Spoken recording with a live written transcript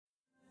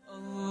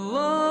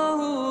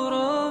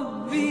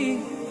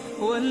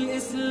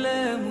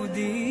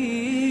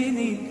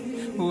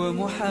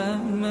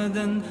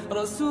محمدا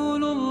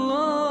رسول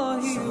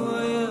الله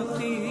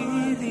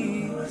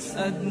ويقيني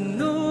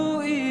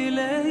أدنو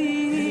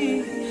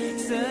إليه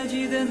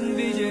ساجدا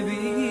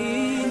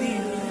بجبيني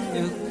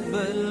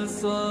اقبل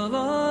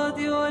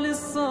صلاتي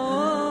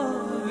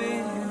وللصواب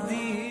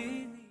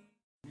اهديني.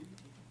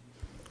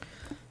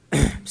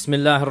 بسم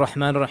الله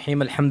الرحمن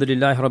الرحيم. الحمد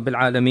لله رب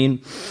العالمين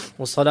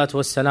والصلاة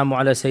والسلام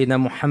على سيدنا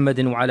محمد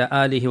وعلى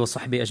آله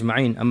وصحبه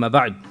أجمعين. أما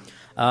بعد.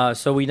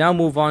 So we now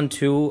move on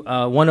to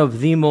one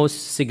of the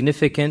most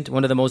significant,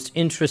 one of the most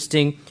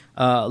interesting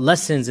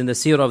lessons in the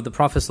seerah of the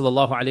Prophet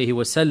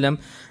ﷺ.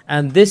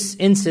 And this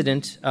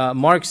incident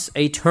marks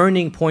a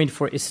turning point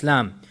for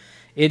Islam.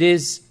 It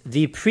is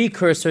the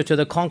precursor to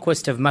the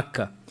conquest of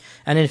Mecca.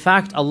 And in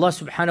fact, Allah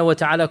subhanahu wa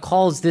ta'ala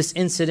calls this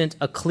incident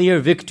a clear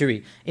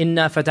victory.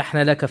 إِنَّا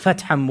فَتَحْنَا لَكَ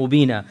فَتْحًا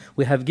مُبِينًا.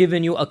 We have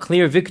given you a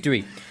clear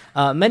victory.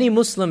 Many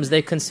Muslims,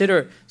 they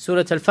consider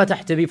Surah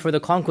Al-Fatah to be for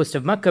the conquest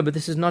of Mecca, but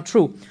this is not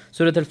true.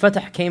 Surah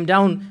Al-Fatah came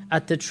down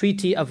at the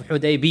Treaty of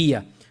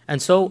Hudaybiyah. And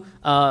so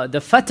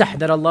the Fatah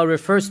that Allah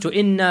refers to,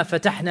 إِنَّا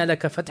فَتَحْنَا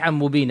لَكَ فَتْحًا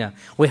مُبِينًا.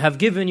 We have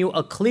given you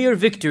a clear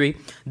victory.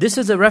 This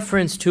is a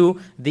reference to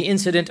the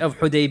incident of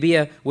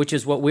Hudaybiyah, which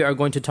is what we are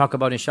going to talk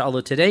about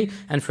inshallah today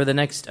and for the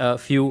next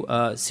few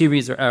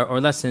series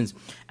or lessons.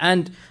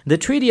 And the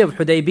Treaty of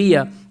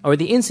Hudaybiyah, or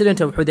the incident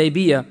of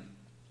Hudaybiyah,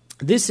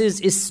 this is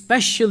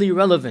especially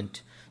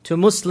relevant to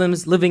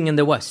Muslims living in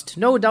the West.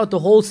 No doubt the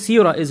whole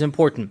seerah is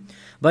important,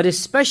 but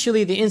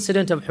especially the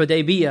incident of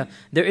Hudaybiyah,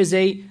 there is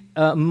a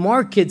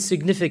marked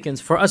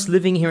significance for us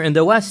living here in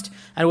the West,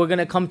 and we're going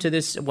to come to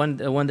this when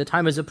the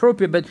time is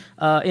appropriate. But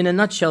in a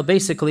nutshell,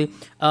 basically,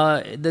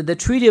 the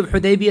Treaty of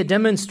Hudaybiyah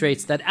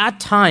demonstrates that at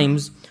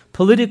times,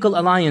 political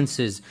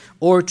alliances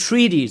or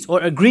treaties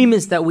or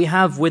agreements that we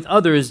have with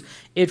others,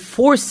 it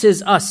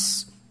forces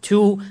us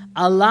to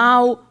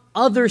allow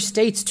other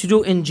states to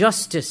do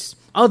injustice,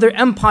 other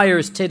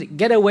empires to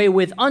get away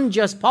with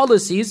unjust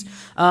policies,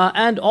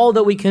 and all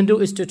that we can do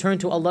is to turn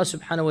to Allah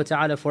subhanahu wa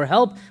ta'ala for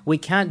help. We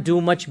can't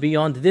do much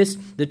beyond this.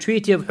 The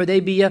Treaty of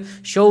Hudaybiyah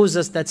shows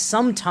us that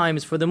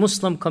sometimes for the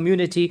Muslim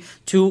community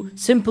to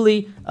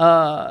simply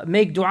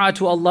make dua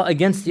to Allah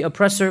against the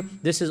oppressor,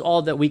 this is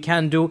all that we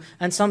can do.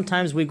 And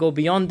sometimes we go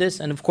beyond this,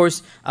 and of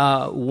course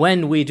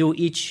when we do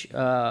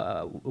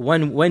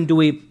when do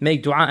we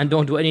make dua and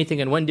don't do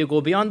anything, and when do you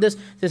go beyond this?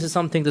 This is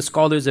something the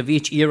scholars of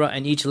each era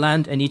and each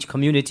land and each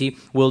community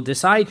will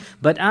decide.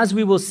 But as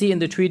we will see in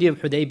the Treaty of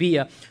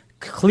Hudaybiyah,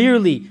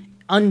 clearly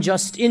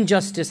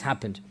injustice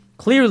happened.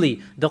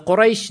 Clearly the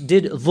Quraysh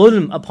did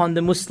dhulm upon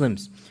the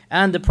Muslims.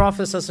 And the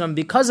Prophet ﷺ,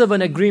 because of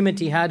an agreement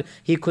he had,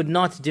 he could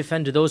not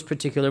defend those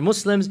particular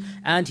Muslims,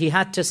 and he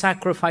had to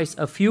sacrifice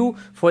a few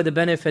for the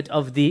benefit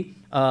of the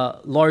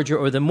larger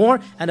or the more.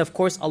 And of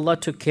course Allah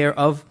took care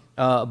of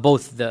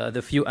both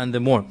the few and the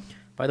more.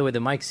 By the way, the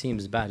mic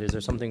seems bad. Is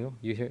there something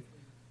you hear?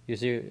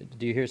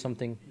 Do you hear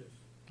something?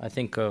 I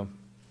think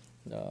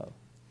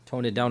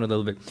tone it down a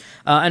little bit.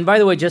 And by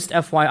the way, just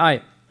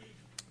FYI,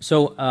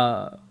 so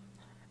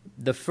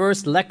the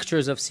first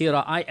lectures of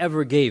Seerah I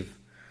ever gave,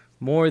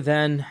 more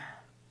than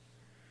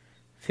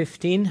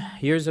 15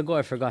 years ago,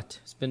 I forgot,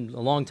 it's been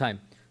a long time.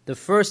 The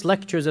first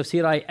lectures of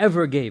Seerah I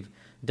ever gave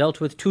dealt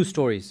with two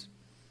stories.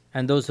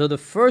 And those are the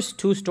first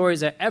two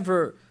stories I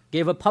ever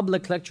gave a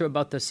public lecture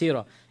about the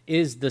Seerah,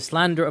 is the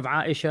slander of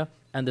Aisha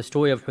and the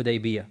story of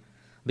Hudaybiyah.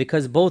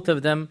 Because both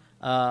of them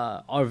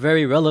are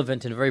very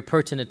relevant and very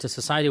pertinent to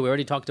society. We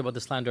already talked about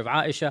the slander of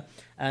Aisha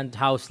and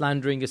how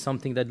slandering is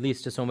something that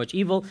leads to so much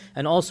evil.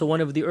 And also one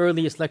of the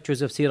earliest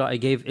lectures of Seerah I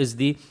gave is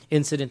the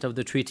incident of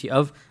the Treaty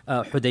of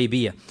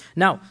Hudaybiyah.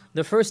 Now,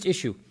 the first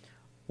issue,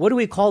 what do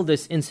we call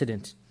this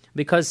incident?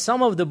 Because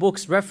some of the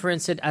books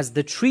reference it as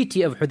the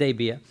Treaty of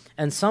Hudaybiyah,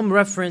 and some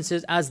reference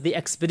it as the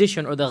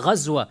expedition or the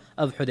Ghazwa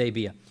of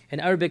Hudaybiyah. In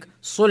Arabic,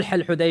 Sulh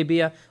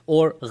al-Hudaybiyah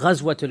or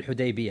Ghazwat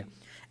al-Hudaybiyah.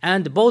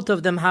 And both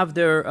of them have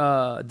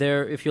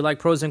their, if you like,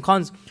 pros and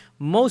cons.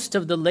 Most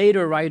of the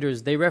later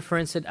writers, they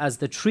reference it as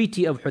the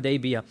Treaty of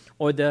Hudaybiyah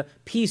or the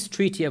Peace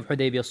Treaty of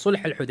Hudaybiyah,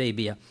 Sulh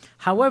al-Hudaybiyah.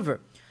 However,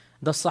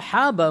 the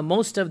Sahaba,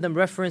 most of them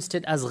referenced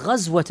it as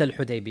Ghazwat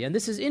al-Hudaybiyah. And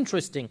this is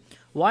interesting.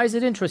 Why is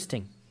it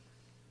interesting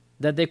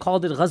that they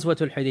called it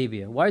Ghazwat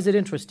al-Hudaybiyah? Why is it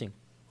interesting?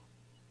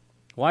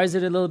 Why is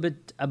it a little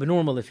bit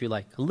abnormal, if you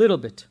like? A little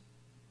bit.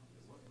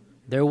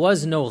 There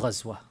was no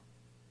Ghazwa.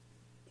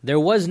 There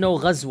was no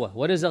ghazwa.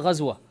 What is a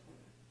ghazwa?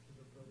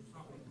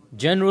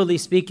 Generally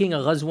speaking, a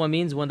ghazwa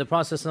means when the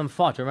Prophet ﷺ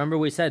fought. Remember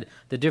we said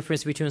the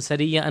difference between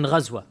sariyah and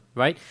ghazwa,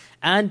 right?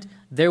 And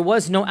there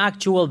was no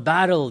actual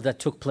battle that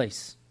took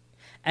place.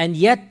 And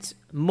yet,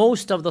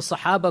 most of the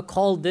Sahaba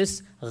called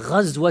this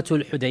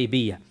Ghazwatul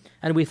Hudaybiyah.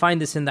 And we find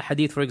this in the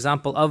hadith, for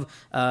example, of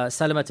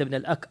Salamat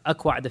ibn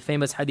al-Akwa', the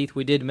famous hadith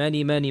we did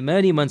many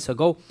months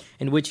ago,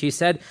 in which he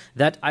said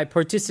that I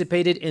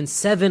participated in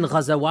 7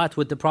 ghazawat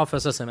with the Prophet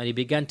ﷺ. And he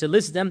began to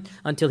list them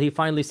until he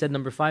finally said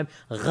number 5,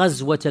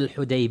 Ghazwat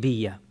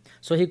al-Hudaybiyah.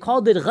 So he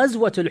called it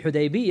Ghazwat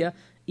al-Hudaybiyah,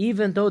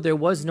 even though there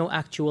was no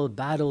actual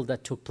battle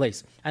that took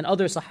place. And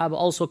other Sahaba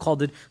also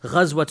called it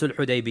Ghazwat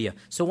al-Hudaybiyah.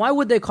 So why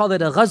would they call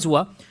it a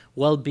ghazwa?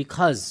 Well,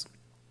 because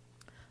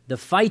the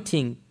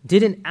fighting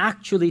didn't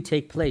actually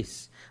take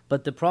place,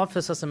 but the Prophet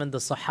ﷺ and the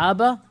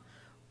Sahaba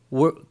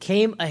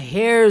came a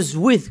hair's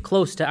width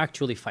close to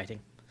actually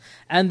fighting.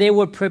 And they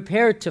were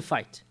prepared to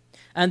fight.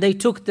 And they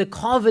took the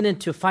covenant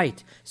to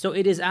fight. So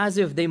it is as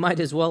if they might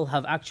as well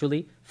have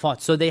actually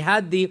fought. So they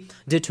had the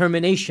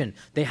determination,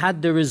 they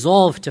had the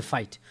resolve to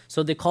fight.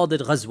 So they called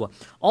it Ghazwa.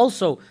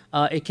 Also,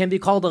 it can be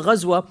called a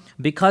Ghazwa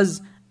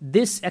because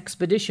this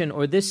expedition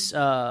or this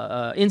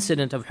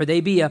incident of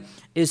Hudaybiyah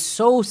is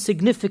so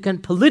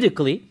significant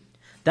politically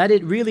that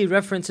it really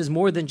references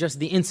more than just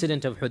the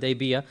incident of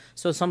Hudaybiyah.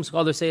 So some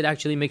scholars say it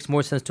actually makes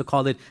more sense to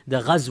call it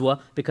the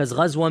Ghazwa, because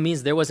Ghazwa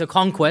means there was a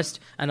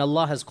conquest, and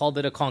Allah has called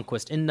it a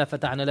conquest. إِنَّا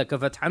فَتَحْنَا لَكَ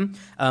فَتْحًا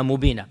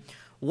مُبِينًا.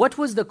 What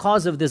was the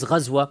cause of this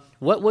Ghazwa?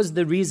 What was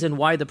the reason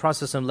why the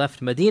Prophet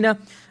left Medina?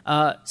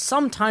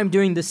 Sometime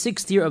during the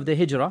 6th year of the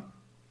Hijrah,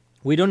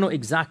 we don't know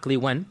exactly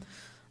when,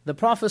 the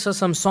Prophet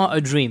saw a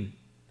dream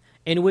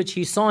in which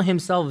he saw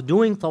himself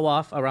doing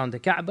tawaf around the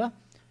Kaaba,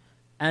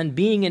 and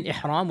being in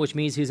ihram, which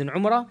means he's in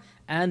umrah,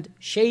 and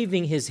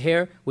shaving his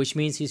hair, which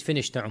means he's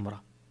finished the umrah.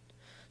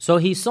 So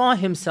he saw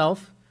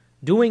himself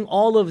doing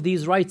all of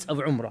these rites of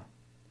umrah.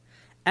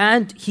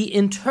 And he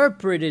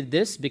interpreted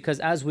this, because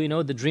as we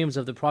know, the dreams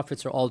of the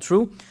prophets are all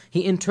true.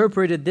 He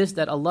interpreted this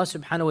that Allah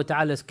subhanahu wa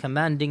ta'ala is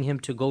commanding him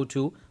to go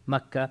to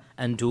Mecca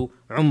and do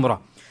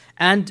umrah.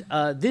 And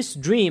this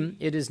dream,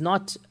 it is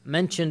not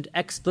mentioned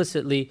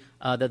explicitly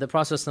that the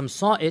Prophet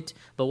saw it,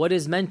 but what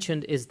is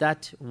mentioned is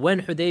that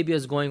when Hudaybiyah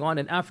is going on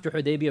and after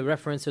Hudaybiyah,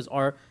 references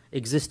are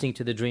existing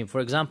to the dream.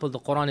 For example, the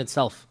Quran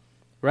itself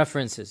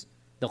references.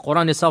 لَقَدْ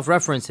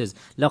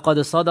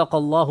صَدَقَ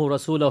اللَّهُ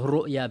رَسُولَهُ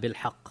الرُّؤْيَا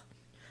بِالْحَقِّ.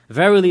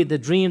 Verily, the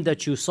dream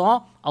that you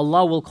saw,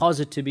 Allah will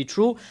cause it to be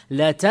true.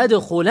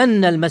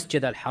 لَتَدْخُلَنَّ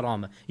الْمَسْجِدَ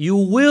الْحَرَامَ. You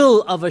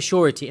will of a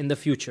surety in the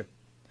future.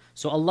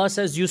 So Allah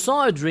says, you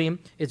saw a dream,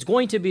 it's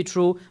going to be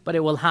true, but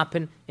it will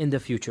happen in the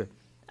future.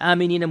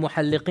 آمِنِينَ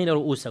مُحَلِّقِينَ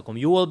رُؤُوسَكُمْ.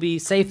 You will be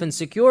safe and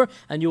secure,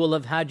 and you will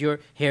have had your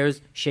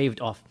hairs shaved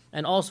off.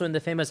 And also in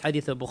the famous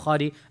hadith of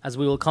Bukhari, as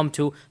we will come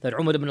to, that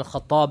Umar ibn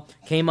al-Khattab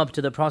came up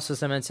to the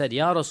Prophet and said,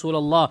 Ya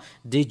Rasulullah,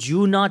 did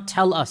you not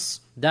tell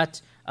us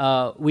that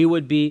we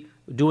would be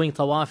doing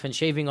tawaf and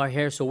shaving our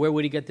hair, so where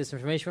would he get this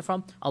information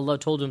from? Allah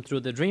told him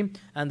through the dream,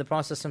 and the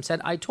Prophet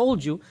said, I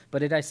told you, but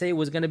did I say it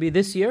was going to be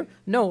this year?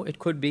 No, it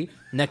could be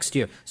next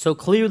year. So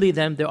clearly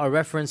then there are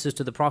references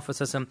to the Prophet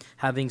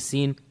having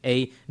seen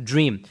a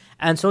dream.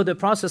 And so the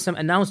Prophet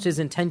announced his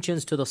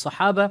intentions to the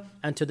Sahaba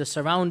and to the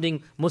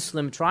surrounding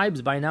Muslim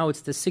tribes. By now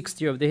it's the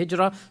 6th year of the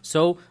Hijrah,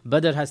 so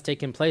Badr has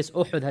taken place,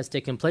 Uhud has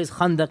taken place,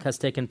 Khandaq has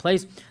taken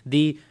place.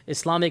 The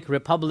Islamic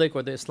Republic,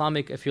 or the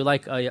Islamic, if you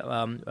like,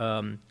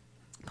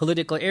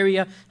 political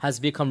area has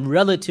become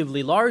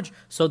relatively large,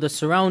 so the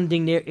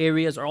surrounding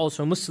areas are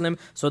also Muslim.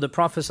 So the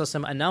Prophet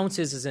ﷺ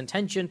announces his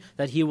intention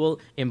that he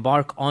will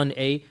embark on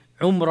a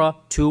Umrah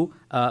to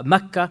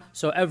Mecca,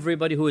 so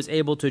everybody who is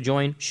able to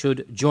join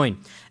should join.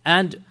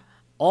 And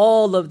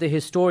all of the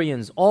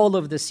historians, all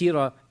of the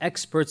seerah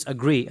experts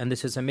agree, and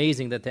this is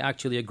amazing that they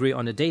actually agree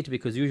on a date,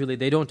 because usually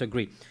they don't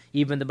agree.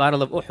 Even the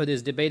Battle of Uhud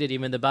is debated,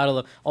 even the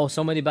Battle of,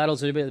 so many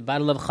battles are debated. The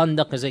Battle of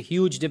Khandaq is a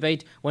huge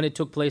debate when it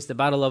took place. The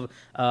Battle of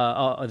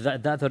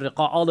Dhat al-Riqa,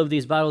 all of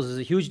these battles is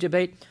a huge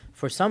debate.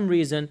 For some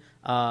reason,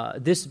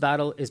 this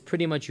battle is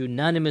pretty much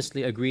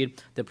unanimously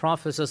agreed. The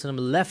Prophet ﷺ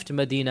left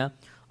Medina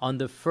on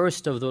the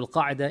 1st of Dhul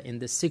Qa'dah in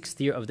the 6th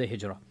year of the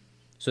Hijrah.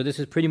 So this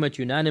is pretty much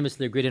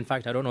unanimously agreed. In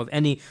fact, I don't know of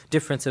any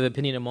difference of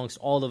opinion amongst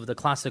all of the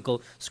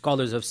classical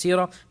scholars of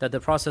Seerah that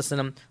the Prophet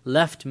ﷺ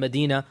left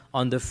Medina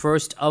on the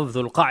 1st of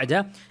Dhul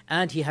Qa'dah,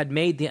 and he had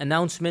made the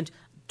announcement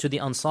to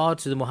the Ansar,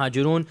 to the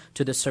Muhajirun,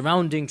 to the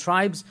surrounding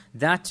tribes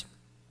that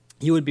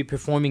he would be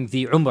performing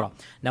the Umrah.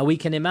 Now we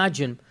can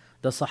imagine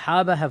the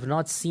Sahaba have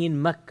not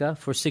seen Mecca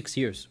for 6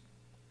 years.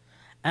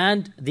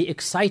 And the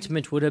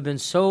excitement would have been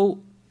so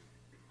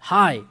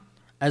high,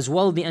 as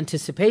well the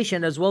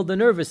anticipation, as well the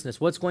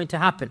nervousness, what's going to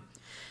happen.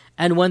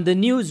 And when the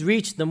news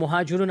reached the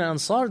Muhajirun and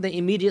Ansar, they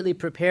immediately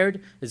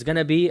prepared. It's going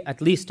to be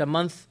at least a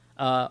month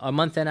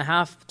and a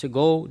half to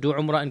go do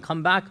Umrah and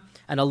come back,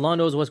 and Allah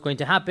knows what's going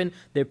to happen.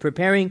 They're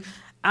preparing.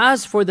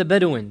 As for the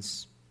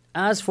Bedouins,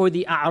 as for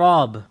the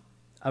A'rab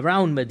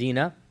around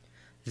Medina,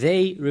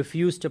 they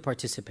refused to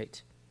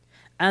participate.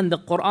 And the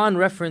Quran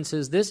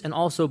references this, and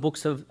also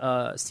books of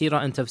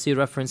Seerah and Tafsir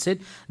reference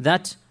it,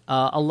 that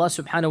Allah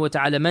subhanahu wa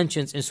ta'ala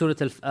mentions in Surah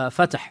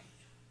Al-Fatih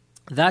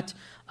that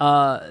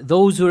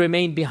those who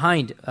remained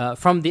behind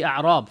from the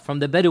A'rab, from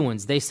the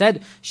Bedouins, they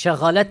said,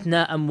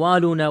 شَغَلَتْنَا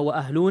أَمْوَالُنَا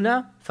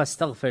وَأَهْلُونَا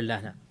فَاسْتَغْفِرْ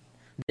لَنَا.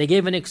 They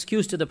gave an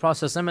excuse to the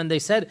Prophet and they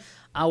said,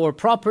 our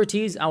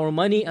properties, our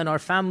money and our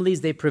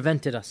families, they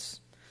prevented us.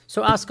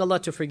 So ask Allah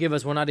to forgive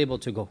us, we're not able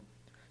to go.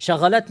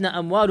 شَغَلَتْنَا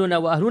أَمْوَالُنَا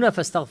وَأَهْلُونَا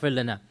فَاسْتَغْفِرْ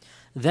لَنَا.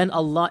 Then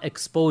Allah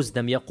exposed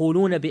them.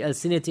 يَقُولُونَ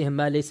بِأَلْسِنَتِهِمْ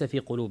مَا لَيْسَ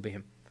فِي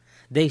قُلُوبِهِمْ.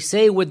 They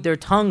say with their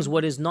tongues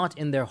what is not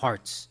in their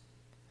hearts.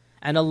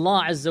 And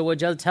Allah Azza wa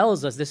Jal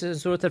tells us, this is in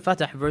Surah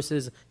Al-Fatih,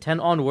 verses 10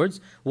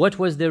 onwards, what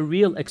was their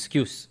real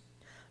excuse.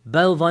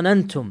 بَلْ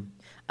ظَنَنْتُمْ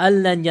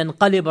أَلَّنْ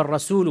يَنْقَلِبَ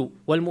الرَّسُولُ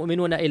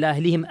وَالْمُؤْمِنُونَ إِلَى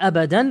أَهْلِهِمْ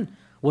أَبَدًا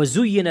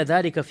وَزُيِّنَ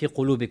ذَلِكَ فِي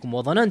قُلُوبِكُمْ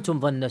وَظَنَنْتُمْ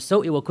ظَنَّ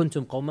السَّوْءِ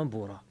وَكُنْتُمْ قَوْمًا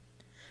بُورًا.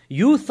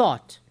 You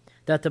thought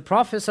that the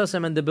Prophet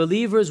ﷺ and the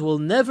believers will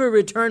never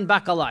return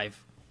back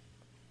alive.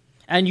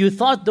 And you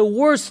thought the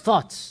worst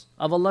thoughts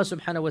of Allah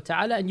subhanahu wa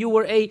ta'ala, and you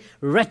were a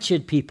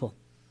wretched people.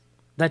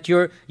 That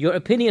your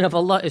opinion of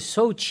Allah is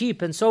so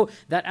cheap, and so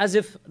that as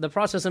if the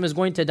Prophet ﷺ is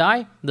going to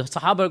die, the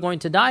Sahaba are going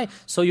to die,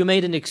 so you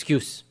made an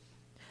excuse.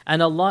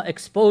 And Allah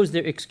exposed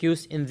their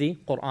excuse in the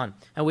Quran.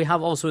 And we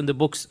have also in the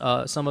books,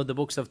 some of the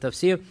books of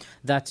tafsir,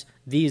 that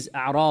these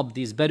Arab,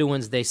 these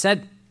Bedouins, they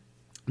said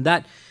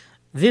that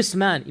this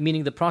man,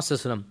 meaning the Prophet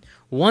ﷺ,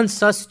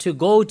 wants us to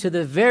go to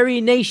the very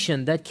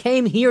nation that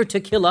came here to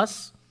kill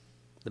us.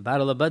 The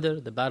Battle of Badr,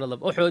 the Battle of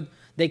Uhud,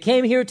 they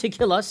came here to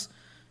kill us.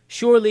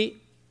 Surely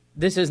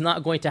this is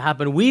not going to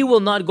happen. We will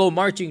not go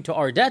marching to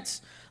our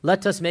deaths.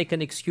 Let us make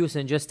an excuse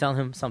and just tell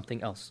him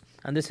something else.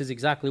 And this is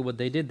exactly what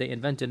they did. They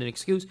invented an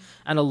excuse,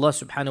 and Allah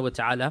subhanahu wa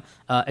ta'ala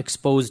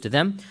exposed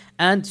them.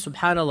 And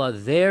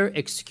subhanAllah, their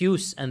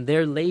excuse and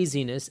their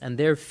laziness and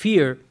their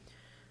fear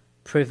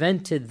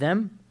prevented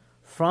them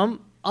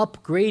from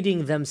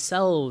upgrading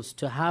themselves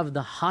to have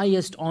the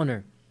highest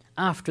honor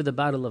after the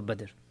Battle of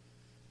Badr.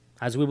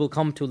 As we will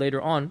come to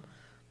later on,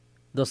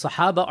 the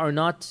Sahaba are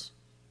not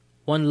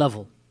one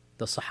level.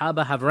 The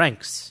Sahaba have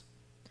ranks.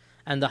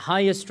 And the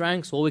highest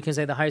ranks, well, we can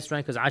say the highest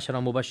rank is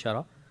Ashara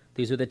Mubashara.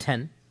 These are the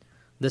 10.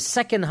 The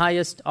second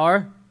highest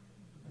are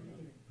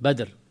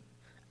Badr.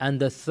 And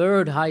the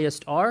third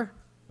highest are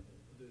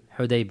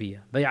Hudaybiyah,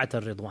 Bay'at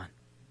al-Ridwan.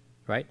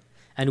 Right?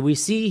 And we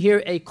see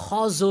here a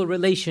causal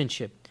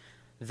relationship.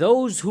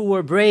 Those who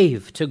were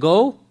brave to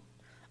go,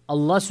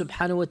 Allah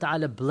subhanahu wa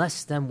ta'ala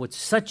blessed them with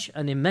such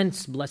an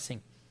immense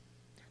blessing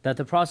that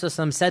the Prophet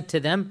said to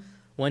them,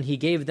 when he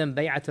gave them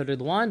Bay'at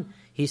al-Ridwan,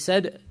 he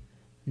said,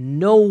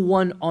 no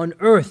one on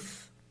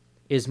earth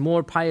is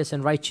more pious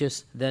and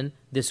righteous than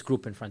this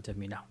group in front of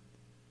me now.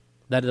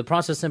 That the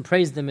Prophet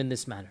praised them in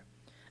this manner.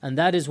 And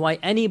that is why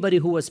anybody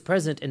who was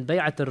present in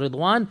Bay'at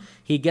al-Ridwan,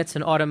 he gets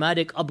an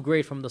automatic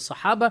upgrade from the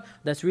Sahaba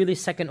that's really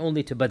second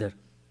only to Badr.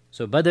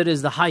 So Badr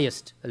is the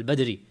highest,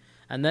 al-Badri.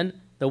 And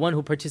then the one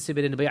who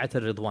participated in Bay'at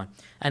al-Ridwan.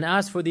 And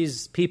as for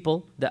these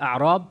people, the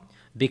A'rab,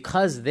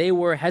 because they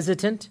were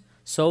hesitant,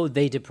 so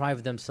they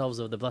deprived themselves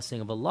of the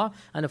blessing of Allah.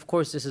 And of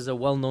course, this is a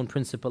well-known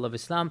principle of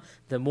Islam.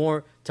 The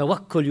more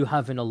tawakkul you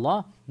have in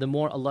Allah, the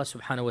more Allah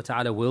subhanahu wa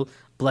ta'ala will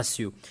bless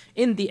you.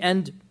 In the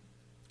end,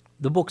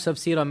 the books of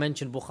Seerah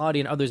mention, Bukhari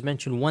and others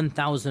mention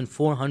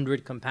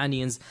 1,400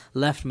 companions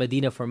left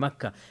Medina for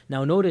Mecca.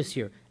 Now notice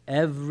here,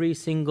 every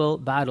single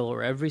battle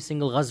or every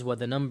single ghazwa,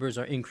 the numbers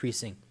are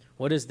increasing.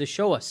 What does this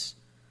show us?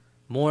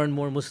 More and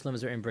more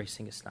Muslims are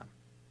embracing Islam,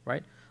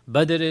 right?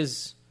 Badr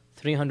is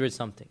 300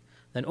 something.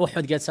 Then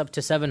Uhud gets up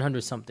to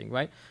 700 something,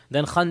 right?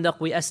 Then Khandaq,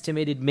 we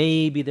estimated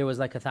maybe there was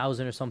like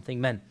 1,000 or something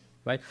men,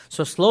 right?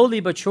 So slowly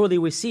but surely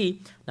we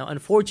see, now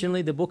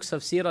unfortunately the books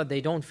of Seerah,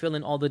 they don't fill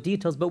in all the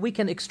details, but we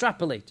can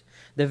extrapolate.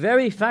 The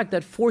very fact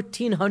that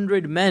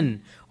 1,400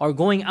 men are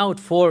going out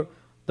for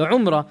the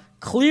Umrah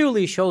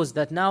clearly shows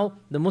that now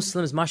the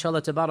Muslims,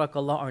 mashallah,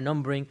 tabarakallah, are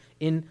numbering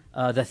in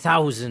the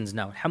thousands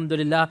now.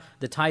 Alhamdulillah,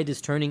 the tide is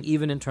turning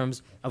even in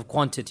terms of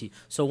quantity.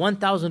 So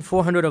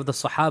 1,400 of the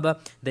Sahaba,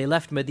 they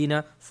left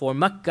Medina for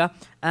Mecca,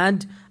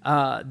 and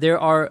there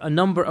are a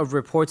number of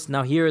reports.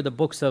 Now here the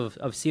books of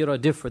Seerah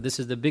differ. This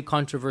is the big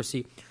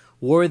controversy.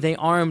 Were they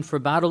armed for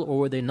battle or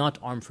were they not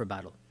armed for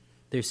battle?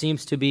 There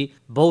seems to be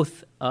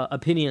both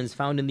opinions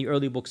found in the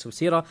early books of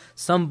Seerah.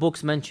 Some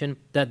books mention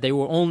that they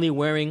were only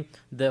wearing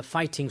the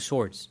fighting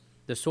swords.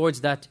 The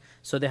swords that,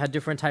 so they had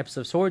different types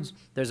of swords.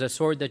 There's a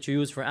sword that you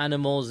use for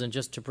animals and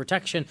just to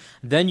protection.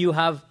 Then you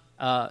have,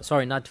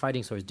 not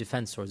fighting swords,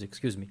 defense swords,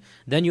 excuse me.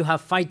 Then you have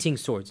fighting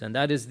swords, and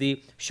that is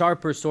the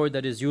sharper sword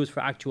that is used for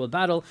actual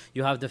battle.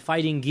 You have the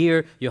fighting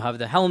gear, you have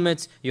the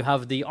helmets, you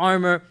have the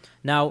armor.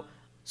 Now,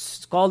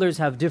 scholars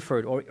have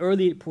differed, or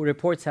early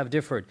reports have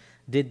differed.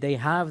 Did they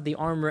have the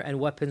armor and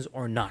weapons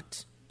or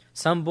not?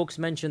 Some books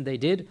mention they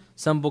did,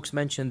 some books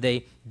mention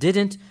they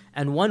didn't.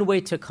 And one way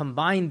to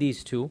combine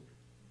these two,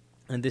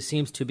 and this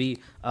seems to be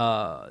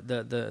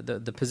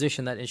the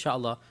position that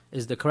inshallah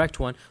is the correct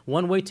one,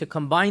 one way to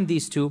combine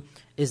these two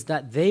is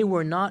that they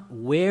were not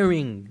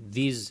wearing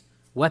these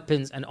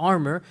weapons and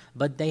armor,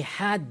 but they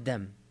had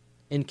them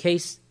in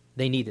case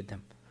they needed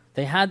them.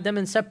 They had them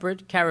in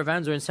separate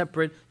caravans or in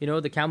separate,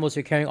 the camels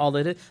are carrying all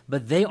of it,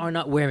 but they are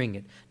not wearing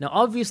it. Now,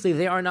 obviously,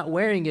 they are not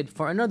wearing it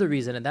for another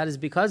reason, and that is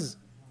because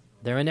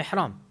they're in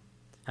ihram.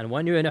 And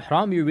when you're in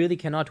ihram, you really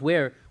cannot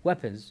wear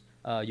weapons.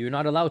 You're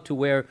not allowed to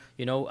wear,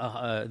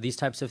 these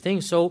types of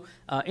things. So,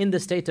 in the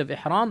state of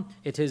ihram,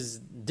 it is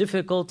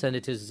difficult and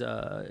it is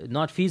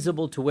not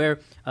feasible to wear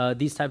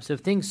these types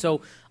of things.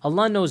 So,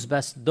 Allah knows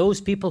best.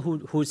 Those people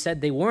who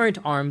said they weren't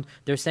armed,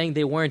 they're saying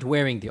they weren't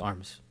wearing the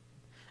arms.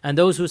 And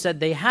those who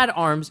said they had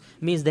arms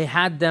means they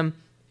had them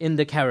in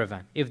the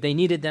caravan if they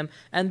needed them.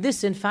 And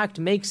this in fact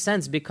makes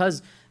sense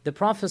because the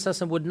Prophet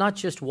ﷺ would not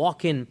just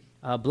walk in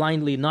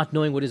blindly not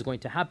knowing what is going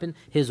to happen.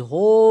 His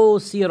whole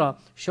seerah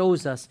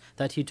shows us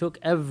that he took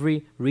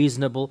every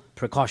reasonable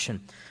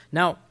precaution.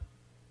 Now,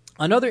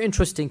 Another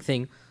interesting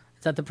thing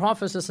is that the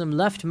Prophet ﷺ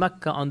left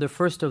Mecca on the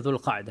 1st of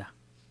Dhul Qa'dah.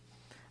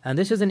 And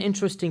this is an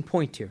interesting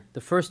point here, the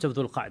 1st of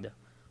Dhul Qa'dah.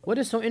 What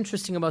is so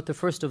interesting about the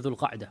 1st of Dhul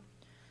Qa'dah?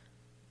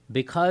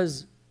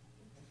 Because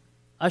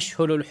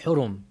Ashhurul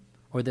Hurum,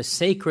 or the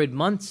sacred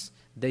months,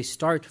 they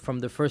start from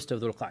the 1st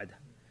of Dhul Qa'dah.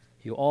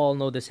 You all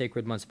know the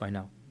sacred months by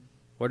now.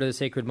 What are the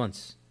sacred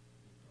months?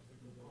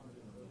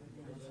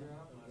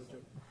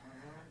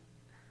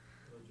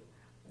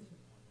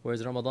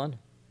 Where's Ramadan?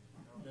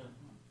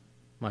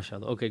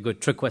 MashaAllah. Okay,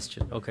 good. Trick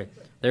question. Okay.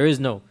 There is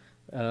no.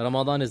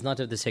 Ramadan is not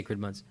of the sacred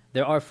months.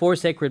 There are 4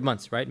 sacred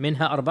months, right?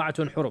 منها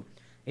أربعة حرم.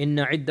 إن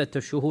عدة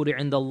الشهور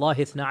عند الله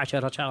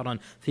 12 شهرا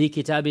في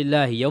كتاب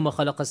الله يوم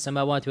خلق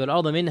السماوات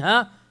والأرض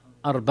منها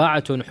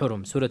أربعة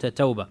حرم. Surah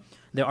At-Tawbah.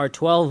 There are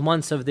 12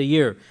 months of the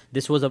year.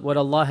 This was what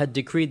Allah had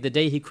decreed the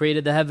day He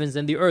created the heavens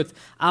and the earth.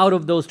 Out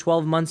of those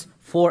 12 months,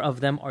 4 of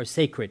them are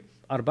sacred.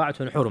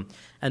 أربعة حرم.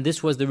 And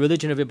this was the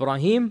religion of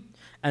Ibrahim.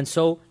 And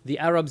so the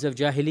Arabs of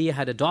Jahiliyyah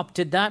had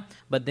adopted that,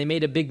 but they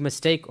made a big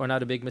mistake, or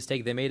not a big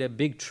mistake, they made a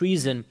big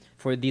treason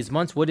for these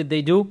months. What did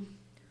they do?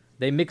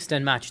 They mixed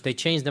and matched. They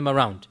changed them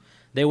around.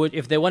 They would,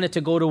 if they wanted to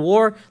go to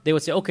war, they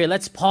would say, okay,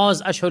 let's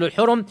pause Ashhurul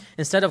Hurum.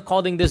 Instead of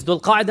calling this Dhul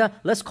Qa'dah,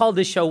 let's call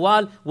this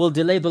Shawwal. We'll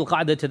delay Dhul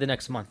Qa'dah to the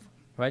next month.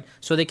 Right?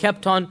 So they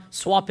kept on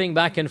swapping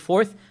back and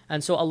forth.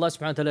 And so Allah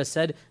subhanahu wa ta'ala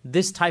said,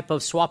 this type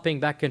of swapping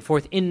back and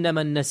forth,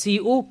 إِنَّمَا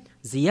النَّسِيءُ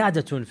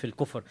زِيَادَةٌ فِي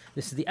الْكُفْرِ.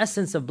 This is the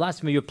essence of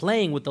blasphemy. You're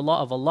playing with the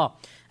law of Allah.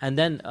 And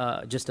then,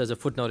 just as a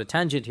footnote, a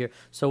tangent here.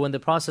 So when the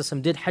Prophet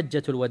did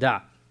Hajjatul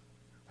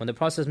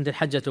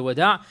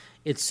Wada',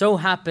 it so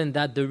happened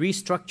that the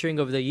restructuring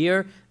of the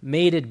year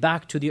made it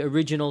back to the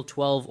original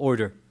 12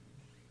 order.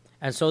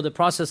 And so the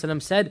Prophet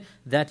said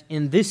that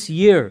in this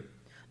year,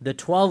 the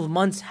 12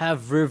 months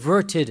have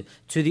reverted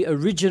to the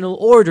original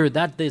order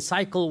that the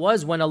cycle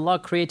was when Allah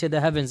created the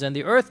heavens and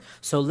the earth.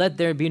 So let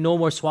there be no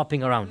more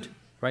swapping around.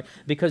 Right?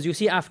 Because you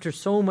see, after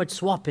so much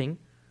swapping,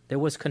 there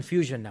was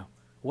confusion now.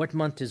 What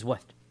month is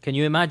what? Can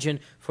you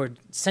imagine for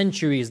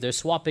centuries they're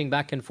swapping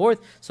back and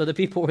forth? So the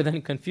people were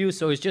then confused.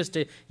 So it's just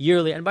a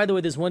yearly. And by the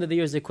way, this is one of the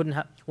years they couldn't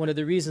have, one of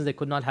the reasons they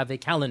could not have a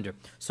calendar.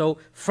 So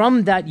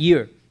from that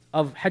year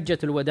of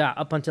Hajjatul Wada'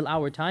 up until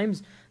our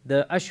times,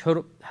 the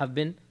Ashhur have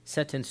been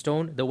set in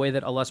stone the way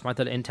that Allah subhanahu wa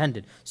ta'ala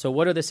intended. So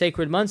what are the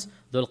sacred months?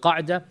 Dhul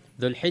Qa'dah,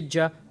 Dhul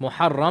Hijjah,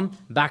 Muharram,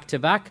 back to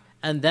back,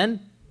 and then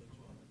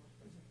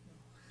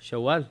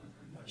Shawwal,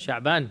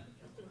 Sha'ban,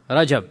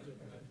 Rajab,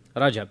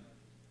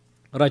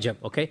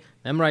 okay?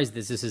 Memorize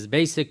this. This is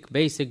basic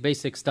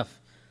stuff.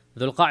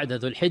 Dhul Qa'dah,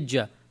 Dhul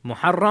Hijjah,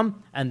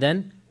 Muharram, and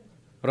then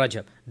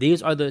Rajab.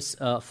 These are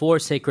the 4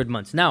 sacred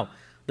months. Now,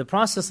 the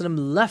Prophet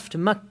ﷺ left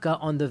Mecca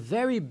on the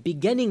very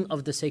beginning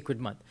of the sacred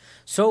month.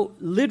 So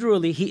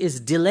literally he is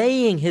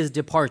delaying his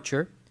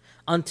departure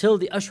until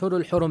the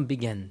Ashhurul Hurum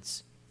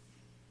begins.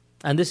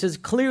 And this is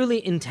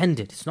clearly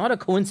intended. It's not a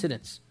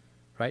coincidence,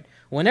 right?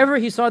 Whenever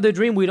he saw the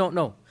dream, we don't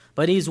know.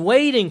 But he's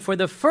waiting for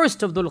the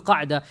 1st of Dhul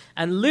Qa'dah,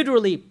 and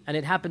literally, and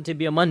it happened to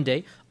be a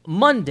Monday,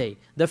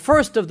 the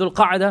 1st of Dhul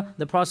Qa'dah,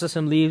 the Prophet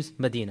ﷺ leaves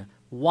Medina.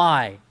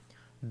 Why?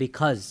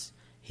 Because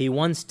he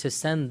wants to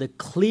send the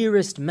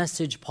clearest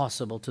message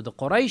possible to the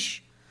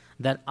Quraysh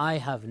that I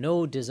have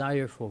no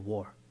desire for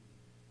war.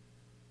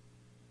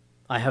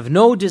 I have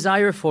no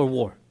desire for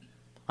war.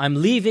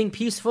 I'm leaving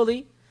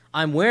peacefully,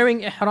 I'm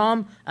wearing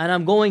ihram, and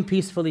I'm going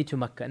peacefully to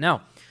Mecca.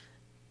 Now,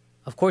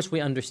 of course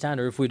we understand,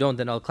 or if we don't,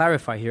 then I'll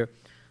clarify here.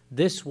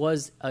 This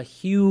was a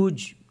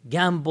huge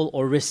gamble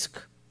or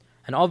risk.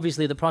 And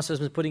obviously the Prophet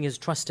was putting his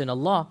trust in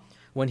Allah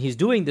when he's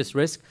doing this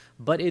risk,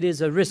 but it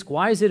is a risk.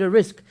 Why is it a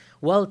risk?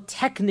 Well,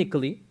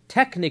 technically,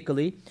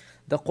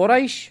 the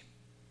Quraysh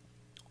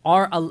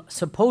are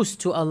supposed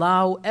to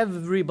allow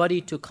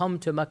everybody to come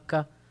to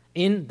Mecca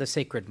in the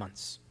sacred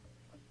months.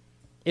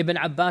 Ibn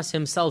Abbas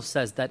himself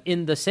says that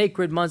in the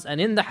sacred months and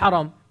in the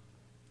haram,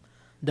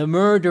 the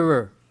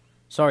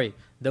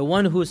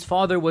one whose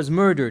father was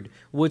murdered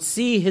would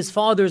see his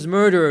father's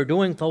murderer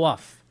doing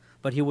tawaf,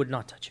 but he would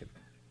not touch him.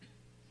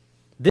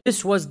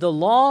 This was the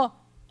law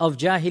of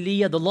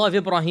Jahiliyyah, the law of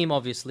Ibrahim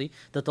obviously,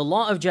 that the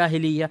law of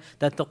Jahiliyyah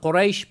that the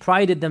Quraysh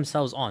prided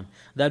themselves on.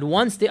 That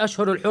once the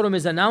Ashhurul Hurum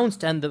is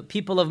announced and the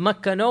people of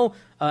Mecca know,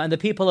 and the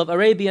people of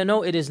Arabia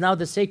know it is now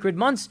the sacred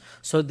months,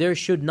 so there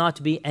should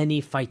not be any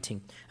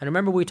fighting. And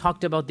remember we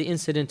talked about the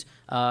incident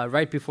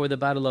right before the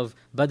battle of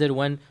Badr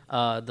when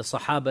the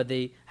Sahaba,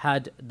 they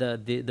had the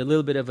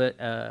little bit of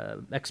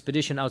an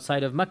expedition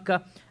outside of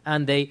Mecca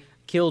and they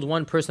killed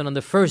one person on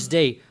the first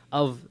day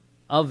of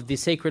the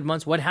sacred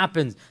months. What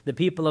happens? The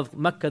people of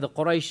Mecca, the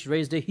Quraysh,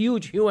 raised a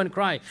huge hue and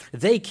cry.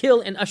 They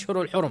kill in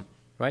Ashhurul Hurum,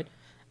 right?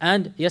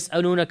 And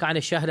يَسْأَلُونَكَ عَنِ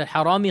الشَّهْرِ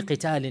الْحَرَامِ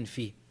قِتَالٍ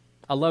فِيهِ.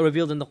 Allah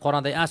revealed in the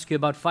Quran, they ask you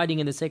about fighting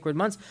in the sacred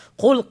months.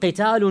 قُلْ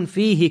قِتَالٌ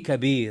فِيهِ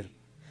كَبِيرٌ.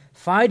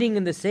 Fighting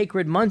in the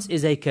sacred months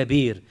is a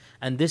kabir.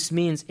 And this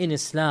means in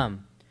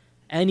Islam,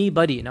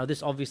 anybody, now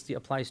this obviously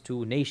applies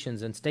to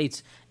nations and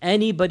states,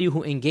 anybody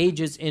who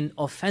engages in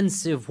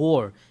offensive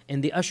war in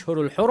the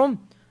Ashhurul Hurum,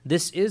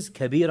 this is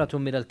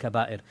kabiratun min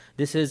al-kaba'ir.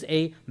 This is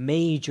a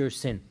major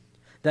sin.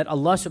 that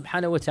Allah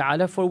subhanahu wa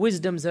ta'ala, for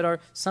wisdoms that are,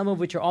 some of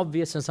which are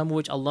obvious and some of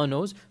which Allah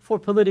knows, for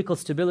political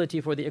stability,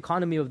 for the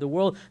economy of the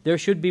world, there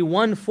should be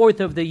 1/4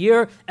 of the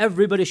year,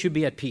 everybody should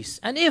be at peace.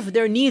 And if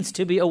there needs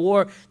to be a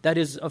war that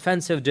is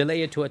offensive,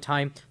 delay it to a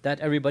time that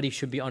everybody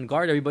should be on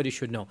guard, everybody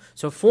should know.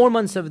 So 4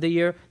 months of the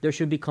year, there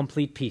should be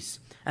complete peace.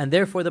 And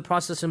therefore the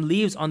Prophet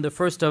leaves on the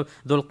 1st of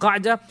Dhul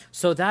Qa'dah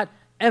so that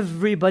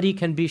everybody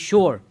can be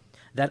sure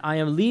that I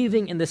am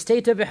leaving in the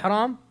state of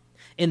Ihram,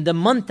 in the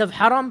month of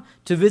Haram,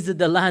 to visit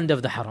the land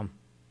of the Haram.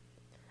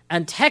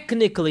 And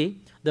technically,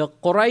 the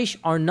Quraysh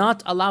are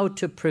not allowed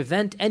to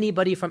prevent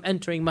anybody from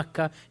entering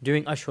Mecca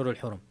during Ashhur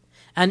al-Hurum.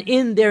 And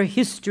in their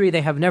history,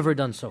 they have never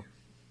done so.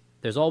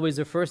 There's always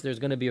a first, there's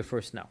going to be a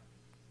first now.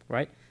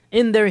 Right?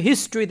 In their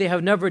history, they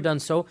have never done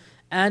so.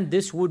 And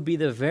this would be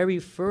the very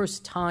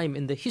first time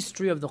in the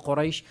history of the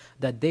Quraysh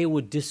that they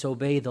would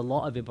disobey the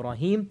law of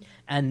Ibrahim.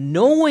 And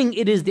knowing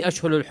it is the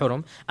Ashhur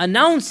al-Hurum,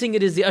 announcing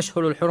it is the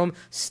Ashhur al-Hurum,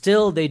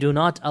 still they do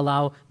not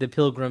allow the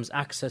pilgrims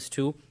access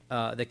to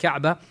the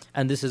Kaaba.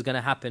 And this is going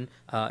to happen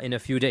in a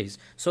few days.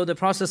 So the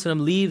Prophet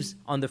ﷺ leaves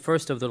on the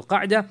 1st of Dhul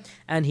Qa'dah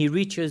and he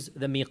reaches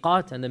the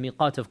miqat. And the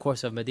miqat, of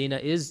course, of Medina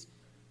is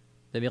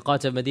Dhul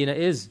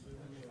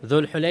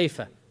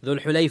Hulayfa. Dhul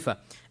Hulayfa.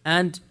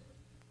 And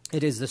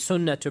it is the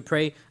sunnah to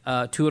pray 2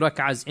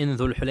 rak'ahs in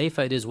Dhul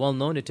Hulayfa. It is well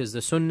known, it is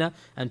the sunnah.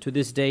 And to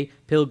this day,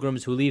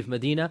 pilgrims who leave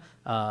Medina,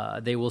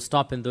 they will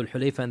stop in Dhul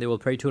Hulayfa and they will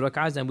pray 2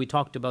 rak'ahs. And we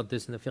talked about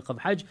this in the fiqh of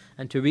Hajj.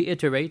 And to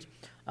reiterate,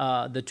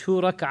 the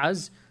 2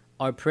 rak'ahs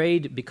are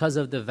prayed because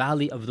of the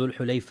valley of Dhul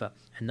Hulayfa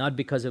and not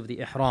because of the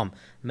ihram.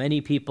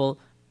 Many people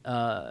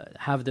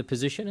have the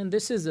position, and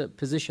this is a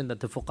position that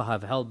the fuqaha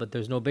have held, but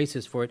there's no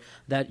basis for it,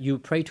 that you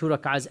pray 2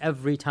 rak'ahs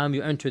every time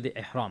you enter the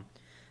ihram.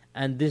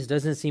 And this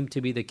doesn't seem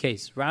to be the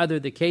case. Rather,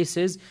 the case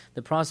is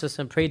the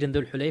Prophet prayed in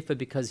Dhul Hulayfa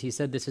because he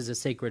said this is a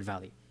sacred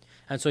valley.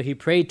 And so he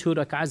prayed 2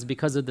 rak'ahs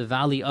because of the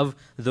valley of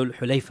Dhul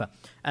Hulayfa.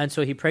 And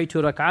so he prayed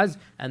 2 rak'ahs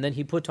and then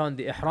he put on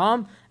the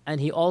ihram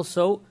and he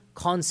also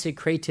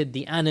consecrated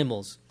the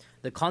animals.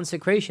 The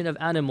consecration of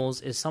animals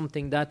is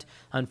something that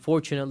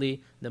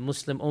unfortunately the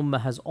Muslim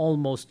Ummah has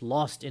almost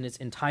lost in its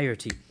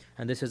entirety.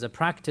 And this is a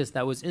practice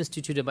that was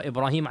instituted by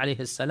Ibrahim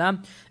alayhi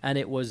salam, and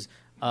it was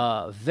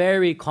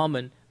very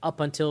common up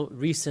until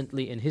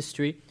recently in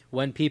history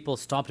when people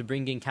stopped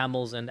bringing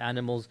camels and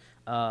animals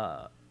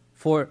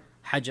for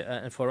Hajj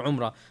and for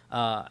Umrah.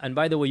 And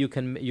by the way, you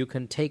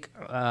can take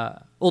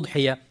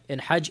Udhiyah in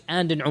Hajj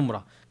and in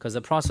Umrah because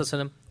the Prophet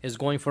ﷺ is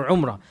going for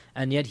Umrah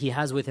and yet he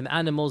has with him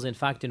animals. In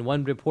fact, in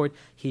one report,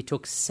 he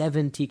took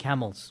 70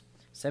 camels.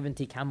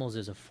 70 camels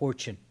is a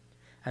fortune.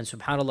 And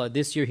subhanAllah,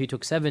 this year he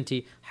took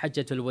 70,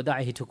 Hajjatul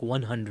Wada' he took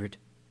 100.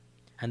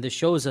 And this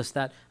shows us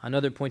that,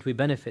 another point we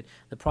benefit,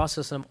 the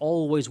Prophet ﷺ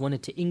always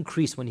wanted to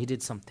increase when he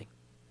did something.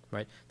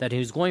 Right? That he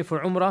was going for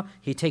Umrah,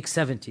 he takes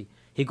 70.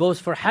 He goes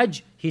for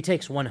Hajj, he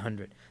takes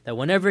 100. That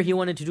whenever he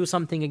wanted to do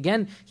something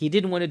again, he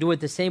didn't want to do it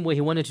the same way,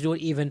 he wanted to do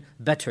it even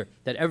better.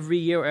 That every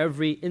year,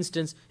 every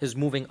instance is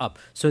moving up.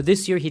 So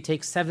this year he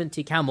takes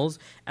 70 camels,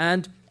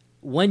 and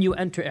when you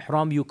enter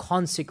Ihram, you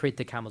consecrate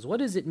the camels. What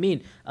does it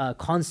mean,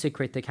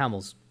 consecrate the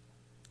camels?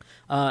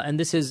 And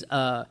this is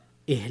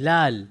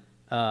Ihlal.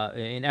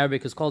 In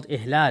Arabic it's called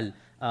Ihlal.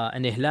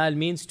 And Ihlal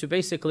means to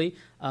basically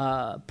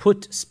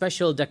put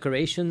special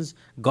decorations,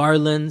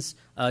 garlands,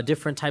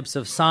 different types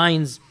of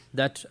signs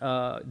that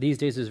these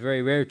days is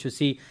very rare to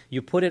see.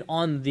 You put it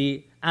on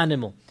the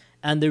animal.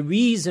 And the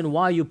reason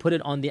why you put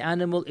it on the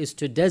animal is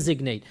to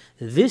designate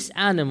this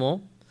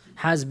animal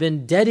has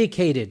been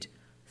dedicated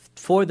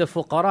for the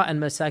fuqara and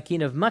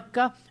masakin of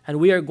Mecca, and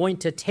we are going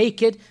to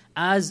take it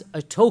as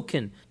a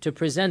token to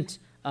present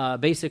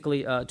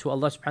basically to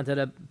Allah subhanahu wa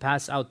ta'ala,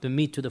 pass out the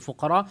meat to the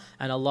fuqara,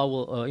 and Allah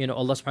will, Allah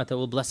subhanahu wa ta'ala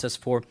will bless us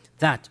for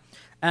that.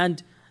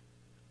 And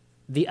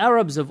the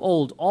Arabs of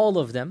old, all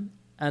of them,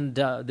 and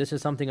this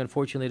is something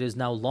unfortunately that is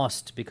now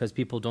lost because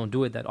people don't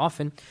do it that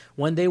often,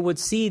 when they would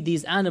see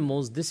these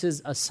animals, this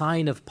is a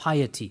sign of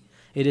piety.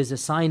 It is a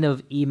sign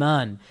of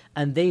iman,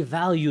 and they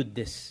valued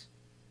this.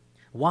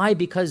 Why?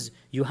 Because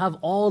you have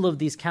all of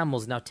these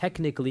camels. Now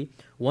technically,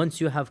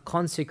 once you have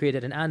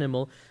consecrated an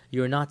animal,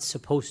 you're not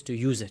supposed to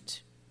use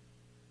it.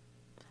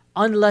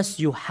 Unless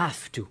you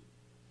have to.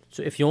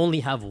 So if you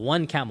only have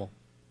one camel,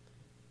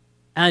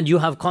 and you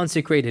have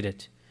consecrated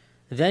it,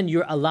 then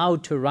you're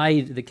allowed to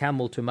ride the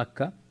camel to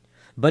Mecca.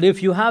 But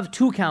if you have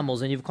 2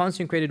 camels and you've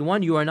consecrated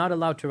one, you are not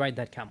allowed to ride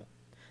that camel.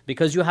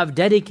 Because you have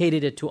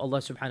dedicated it to Allah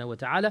subhanahu wa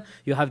ta'ala,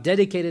 you have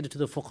dedicated it to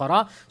the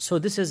fuqara. So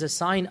this is a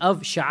sign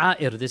of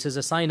sha'air. This is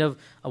a sign of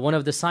one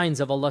of the signs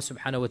of Allah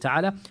subhanahu wa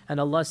ta'ala. And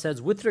Allah says,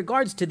 with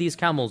regards to these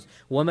camels,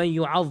 وَمَن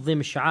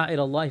يُعَظِّمْ شَعَائِرَ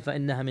اللَّهِ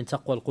فَإِنَّهَا مِن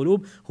تَقْوَى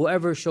الْقُلُوبِ.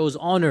 Whoever shows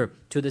honor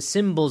to the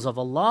symbols of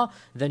Allah,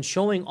 then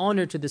showing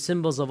honor to the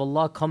symbols of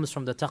Allah comes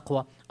from the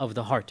taqwa of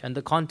the heart. And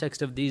the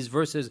context of these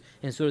verses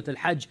in Surah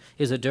Al-Hajj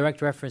is a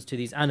direct reference to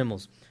these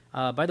animals.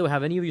 By the way,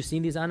 have any of you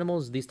seen these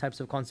animals, these types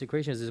of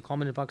consecrations? Is it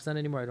common in Pakistan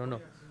anymore? I don't know.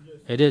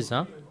 It is,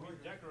 huh?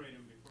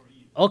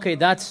 Okay,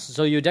 that's,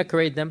 so you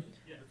decorate them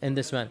in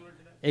this manner.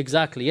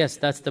 Exactly, yes,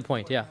 that's the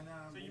point, yeah.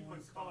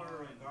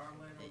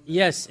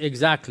 Yes,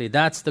 exactly.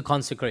 That's the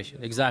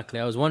consecration. Exactly.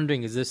 I was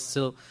wondering, is this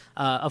still...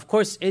 of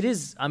course, it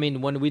is. I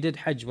mean, when I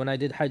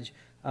did Hajj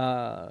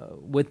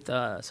with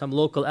some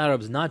local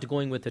Arabs, not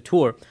going with the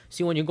tour.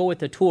 See, when you go with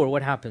the tour,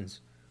 what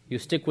happens? You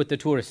stick with the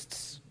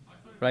tourists,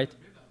 right?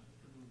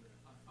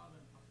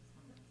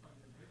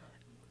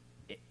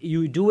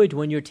 You do it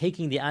when you're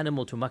taking the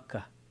animal to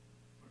Mecca,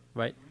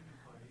 right?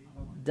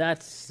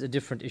 That's a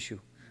different issue.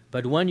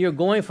 But when you're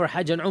going for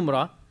Hajj and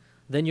Umrah,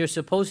 then you're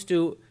supposed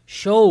to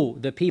show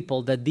the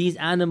people that these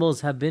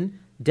animals have been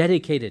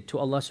dedicated to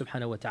Allah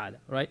subhanahu wa ta'ala,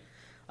 right?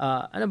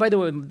 And by the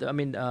way, I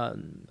mean,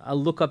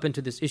 I'll look up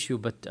into this issue,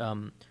 but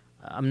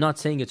I'm not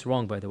saying it's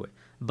wrong, by the way.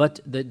 But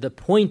the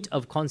point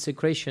of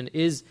consecration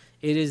is,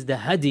 it is the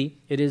hadi,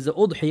 it is the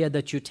udhiyah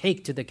that you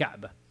take to the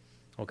Kaaba.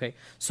 Okay,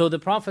 so the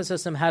Prophet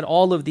ﷺ had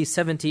all of these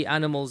 70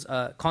 animals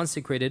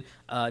consecrated,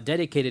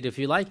 dedicated, if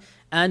you like.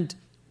 And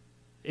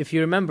if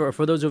you remember, or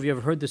for those of you who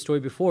have heard the story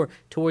before,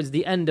 towards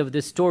the end of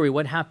this story,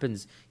 what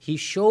happens? He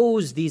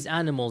shows these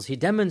animals, he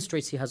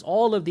demonstrates, he has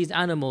all of these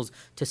animals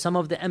to some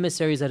of the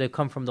emissaries that have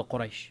come from the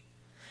Quraysh.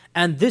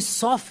 And this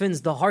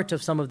softens the heart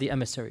of some of the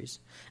emissaries.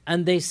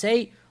 And they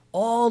say,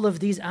 all of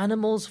these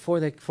animals for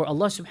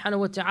Allah subhanahu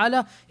wa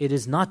ta'ala, it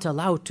is not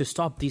allowed to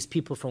stop these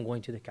people from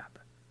going to the Kaaba.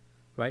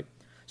 Right?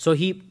 So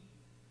he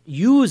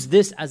used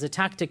this as a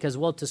tactic as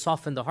well to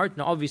soften the heart.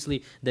 Now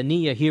obviously the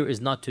niyyah here is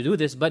not to do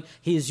this, but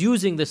he is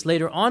using this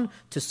later on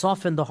to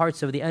soften the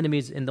hearts of the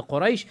enemies in the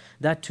Quraysh,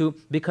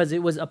 because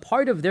it was a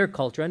part of their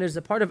culture and it is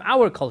a part of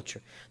our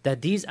culture,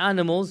 that these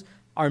animals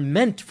are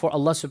meant for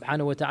Allah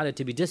subhanahu wa ta'ala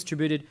to be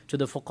distributed to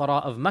the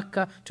fuqara of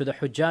Mecca, to the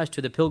hujjaj,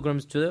 to the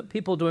pilgrims, to the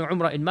people doing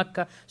umrah in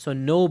Mecca. So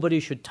nobody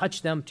should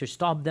touch them, to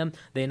stop them.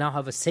 They now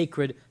have a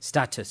sacred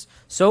status.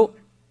 So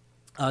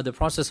the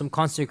Prophet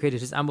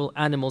consecrated his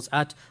animals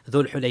at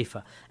Dhul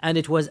Hulayfa. And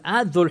it was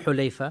at Dhul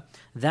Hulayfa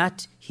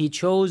that he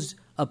chose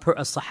a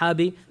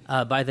Sahabi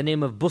by the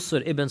name of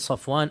Busr ibn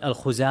Safwan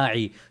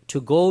al-Khuza'i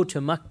to go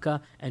to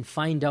Mecca and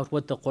find out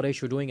what the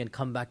Quraysh were doing and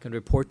come back and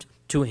report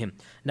to him.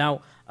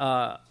 Now,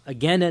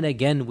 again and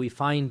again we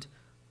find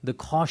the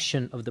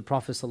caution of the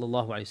Prophet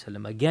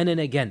ﷺ, again and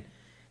again,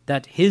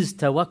 that his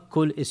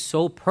tawakkul is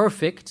so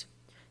perfect.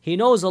 He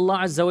knows Allah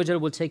Azza wa Jal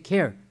will take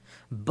care,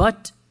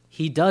 but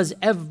he does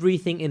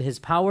everything in his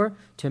power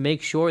to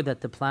make sure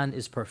that the plan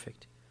is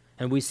perfect.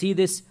 And we see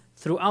this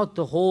throughout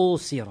the whole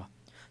seerah.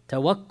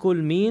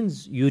 Tawakkul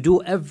means you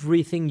do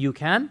everything you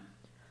can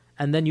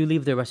and then you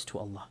leave the rest to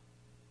Allah.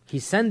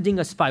 He's sending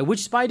a spy.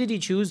 Which spy did he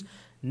choose?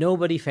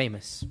 Nobody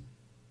famous.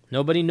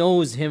 Nobody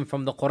knows him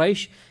from the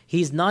Quraysh.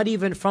 He's not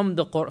even from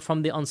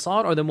the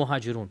Ansar or the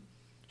Muhajirun.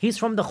 He's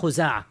from the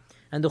Khuza'a.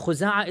 And the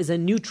Khuza'a is a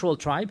neutral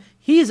tribe.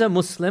 He's a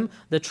Muslim.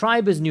 The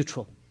tribe is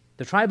neutral.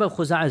 The tribe of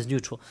Khuza'a is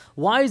neutral.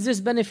 Why is this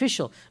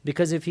beneficial?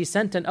 Because if he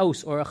sent an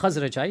Aus or a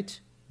Khazrajite,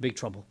 big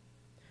trouble.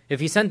 If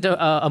he sent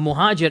a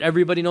Muhajir,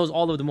 everybody knows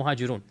all of the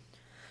Muhajirun.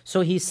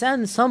 So he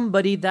sends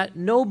somebody that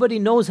nobody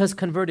knows has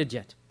converted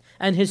yet.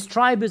 And his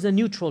tribe is a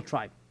neutral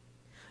tribe.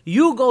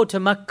 You go to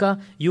Mecca,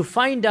 you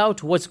find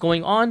out what's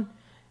going on.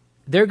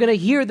 They're going to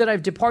hear that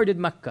I've departed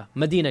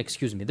Medina,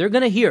 excuse me. They're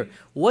going to hear,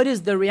 what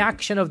is the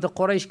reaction of the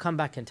Quraysh? Come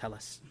back and tell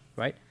us,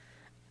 right?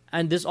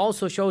 And this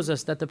also shows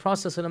us that the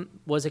Prophet ﷺ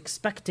was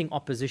expecting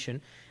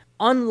opposition.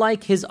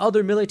 Unlike his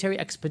other military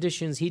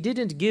expeditions, he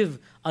didn't give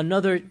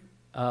another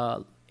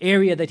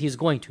area that he's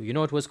going to. You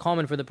know, it was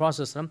common for the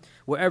Prophet ﷺ,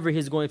 wherever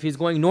he's going, if he's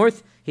going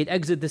north, he'd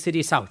exit the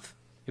city south.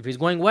 If he's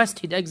going west,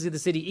 he'd exit the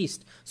city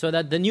east. So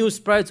that the news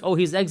spreads, oh,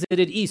 he's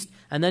exited east,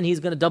 and then he's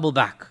going to double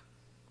back.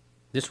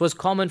 This was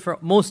common for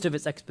most of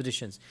his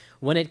expeditions.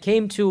 When it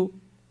came to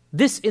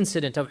this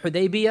incident of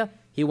Hudaybiyah,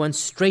 he went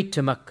straight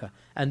to Mecca.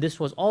 And this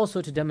was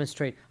also to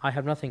demonstrate, I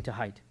have nothing to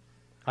hide.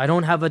 I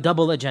don't have a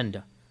double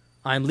agenda.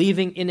 I'm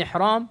leaving in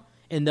Ihram,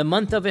 in the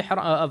month of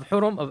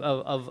Hurum,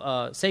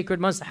 of sacred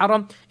month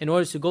Haram, in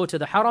order to go to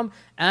the Haram.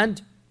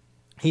 And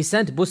he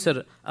sent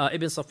Busr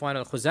ibn Safwan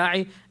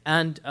al-Khuza'i,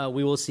 and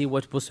we will see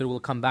what Busr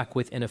will come back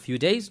with in a few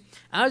days.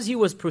 As he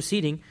was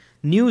proceeding,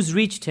 news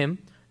reached him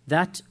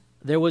that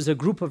there was a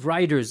group of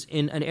riders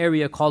in an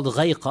area called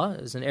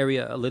Ghayqa. It's an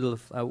area a little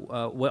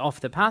way off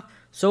the path.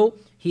 So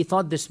he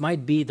thought this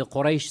might be the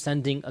Quraysh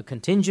sending a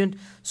contingent.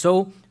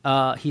 So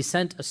he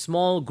sent a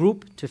small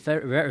group to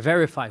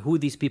verify who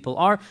these people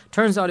are.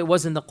 Turns out it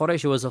wasn't the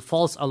Quraysh, it was a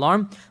false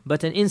alarm.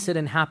 But an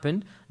incident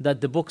happened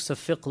that the books of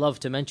fiqh love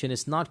to mention.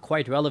 It's not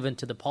quite relevant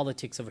to the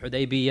politics of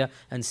Hudaybiyah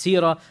and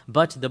Seerah,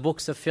 but the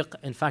books of fiqh,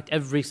 in fact,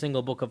 every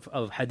single book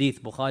of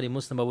hadith, Bukhari,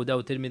 Muslim, Abu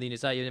Dawud, Tirmidhi,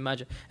 Nisa'i, Ibn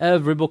Majah,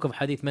 every book of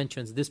hadith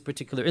mentions this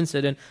particular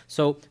incident.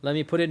 So let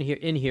me put it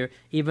in here,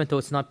 even though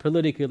it's not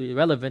politically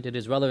relevant, it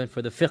is relevant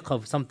for the fiqh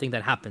of something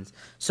that happens.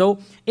 So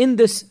in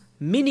this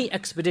mini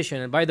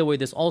expedition, and by the way,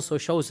 this also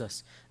shows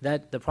us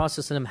that the Prophet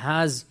ﷺ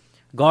has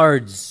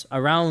guards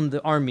around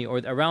the army or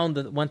around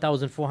the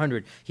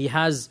 1,400. He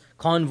has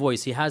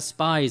convoys, he has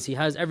spies, he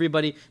has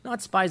everybody,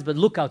 not spies, but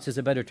lookouts is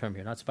a better term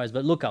here, not spies,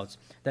 but lookouts.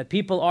 That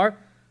people are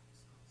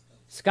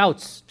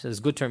Scouts, this is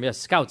a good term, yes,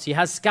 scouts. He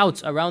has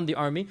scouts around the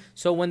army.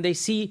 So when they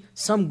see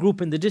some group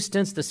in the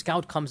distance, the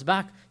scout comes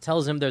back,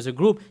 tells him there's a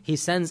group. He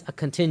sends a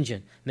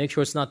contingent. Make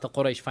sure it's not the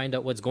Quraysh, find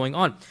out what's going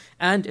on.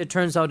 And it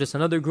turns out it's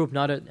another group,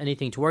 not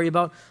anything to worry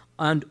about.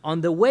 And on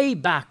the way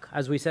back,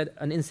 as we said,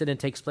 an incident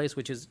takes place,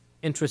 which is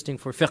interesting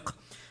for fiqh.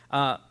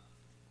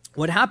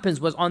 What happens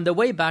was on the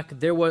way back,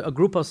 there were a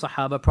group of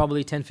Sahaba,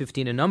 probably 10,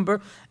 15 in number,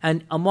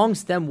 and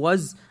amongst them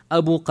was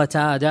Abu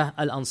Qatada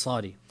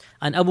al-Ansari.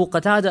 And Abu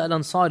Qatada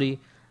al-Ansari,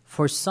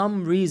 for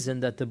some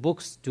reason that the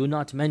books do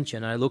not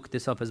mention, I looked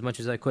this up as much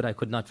as I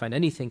could not find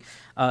anything,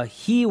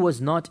 he was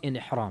not in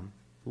ihram.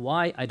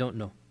 Why? I don't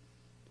know.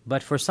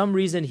 But for some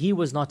reason, he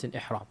was not in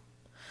ihram.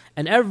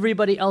 And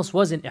everybody else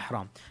was in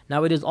ihram.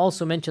 Now it is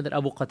also mentioned that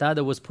Abu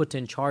Qatada was put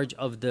in charge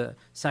of the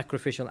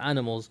sacrificial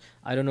animals.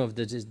 I don't know if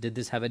did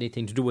this have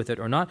anything to do with it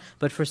or not,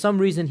 but for some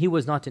reason he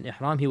was not in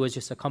ihram, he was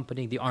just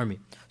accompanying the army.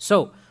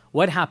 So,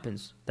 what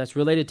happens? That's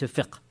related to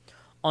fiqh.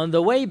 On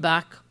the way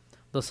back,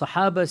 the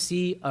Sahaba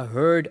see a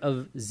herd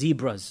of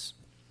zebras,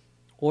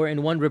 or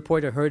in one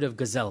report a herd of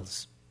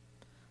gazelles.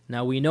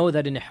 Now we know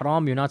that in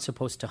ihram you're not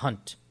supposed to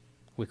hunt.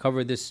 We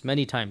covered this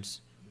many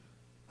times.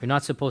 You're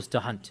not supposed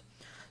to hunt.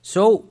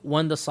 So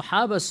when the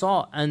Sahaba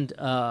saw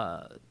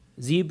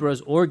zebras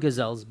or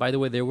gazelles, by the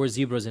way, there were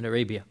zebras in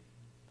Arabia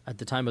at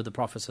the time of the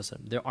Prophet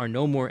ﷺ. There are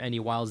no more any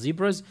wild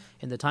zebras.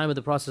 In the time of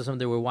the Prophet ﷺ,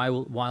 there were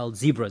wild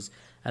zebras.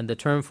 And the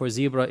term for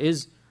zebra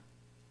is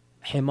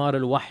Himar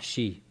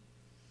al-Wahshi.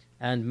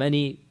 And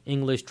many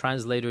English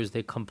translators,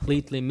 they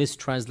completely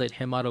mistranslate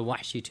Himar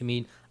al-Wahshi to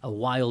mean a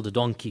wild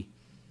donkey.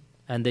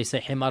 And they say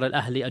Himar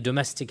al-Ahli, a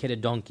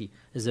domesticated donkey,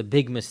 is a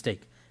big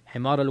mistake.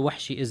 Himar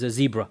al-Wahshi is a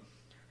zebra.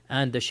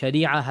 And the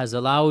Sharia has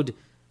allowed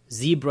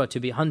zebra to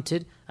be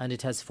hunted, and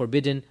it has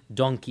forbidden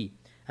donkey.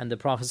 And the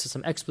Prophet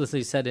ﷺ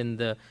explicitly said in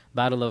the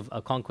battle of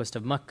conquest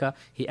of Mecca,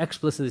 he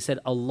explicitly said,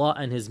 Allah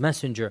and His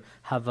Messenger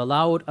have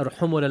allowed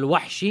al-humur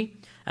al-wahshi,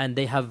 and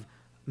they have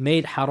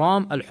made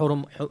haram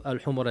al-humur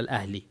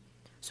al-ahli.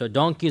 So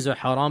donkeys are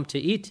haram to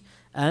eat,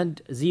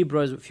 and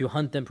zebras, if you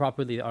hunt them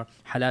properly, are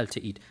halal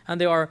to eat.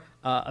 And they are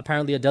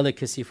apparently a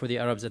delicacy for the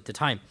Arabs at the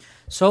time.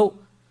 So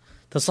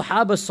the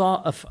Sahaba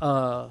saw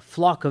a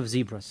flock of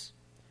zebras.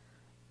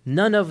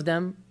 None of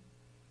them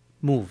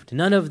moved.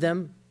 None of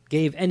them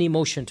gave any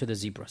motion to the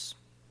zebras.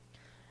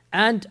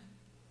 And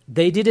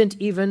they didn't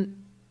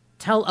even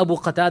tell Abu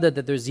Qatada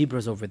that there's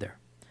zebras over there,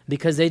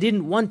 because they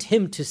didn't want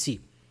him to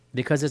see,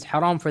 because it's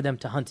haram for them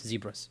to hunt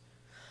zebras.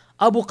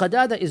 Abu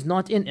Qatada is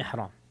not in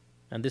ihram.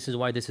 And this is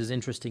why this is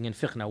interesting in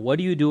fiqh. Now, what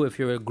do you do if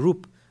you're a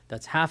group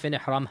that's half in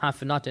ihram,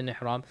 half not in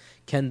ihram?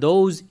 Can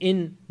those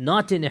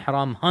not in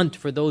ihram hunt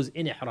for those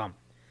in ihram?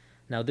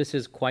 Now this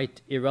is quite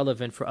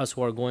irrelevant for us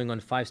who are going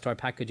on 5-star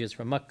packages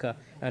from Mecca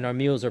and our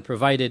meals are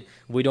provided.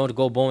 We don't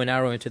go bow and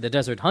arrow into the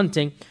desert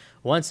hunting.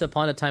 Once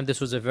upon a time, this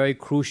was a very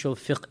crucial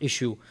fiqh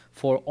issue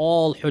for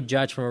all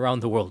Hujjaj from around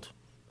the world.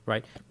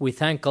 Right? We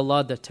thank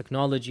Allah that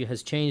technology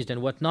has changed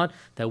and whatnot,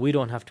 that we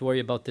don't have to worry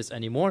about this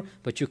anymore.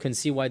 But you can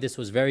see why this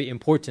was very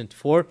important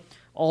for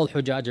all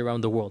Hujjaj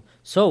around the world.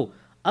 So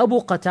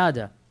Abu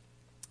Qatada,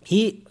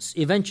 he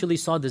eventually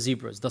saw the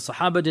zebras. The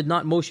Sahaba did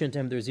not motion to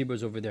him, there's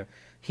zebras over there.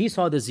 He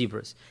saw the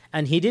zebras.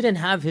 And he didn't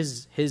have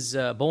his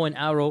bow and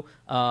arrow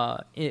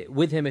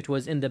with him, it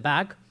was in the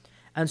bag.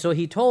 And so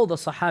he told the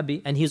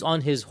Sahabi, and he's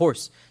on his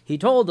horse, he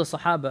told the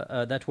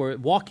Sahaba that were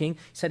walking, he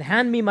said,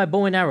 hand me my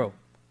bow and arrow.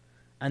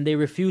 And they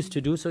refused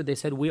to do so. They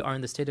said, we are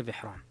in the state of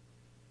ihram.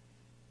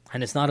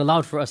 And it's not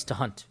allowed for us to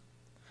hunt.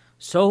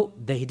 So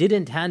they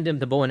didn't hand him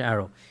the bow and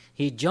arrow.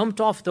 He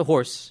jumped off the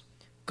horse,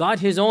 got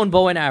his own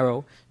bow and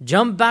arrow,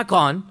 jumped back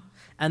on,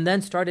 and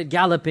then started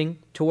galloping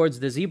towards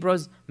the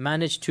zebras,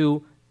 managed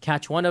to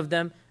catch one of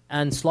them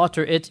and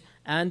slaughter it,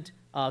 and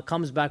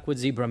comes back with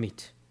zebra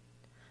meat.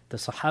 The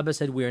Sahaba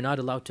said, we are not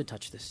allowed to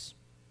touch this.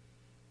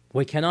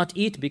 We cannot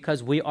eat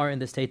because we are in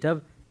the state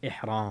of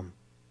ihram.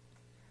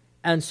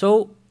 And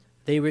so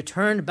they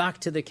returned back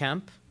to the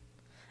camp,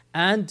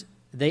 and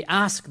they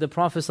asked the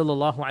Prophet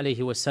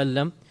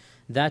ﷺ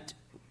that,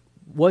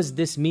 was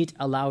this meat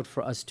allowed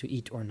for us to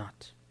eat or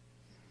not?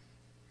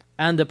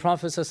 And the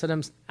Prophet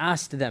ﷺ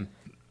asked them,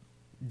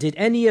 did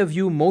any of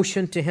you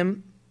motion to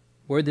him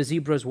where the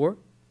zebras were?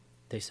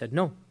 They said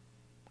no.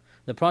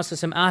 The Prophet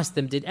ﷺ asked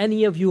them, did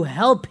any of you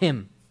help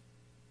him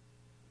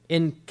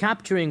in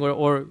capturing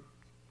or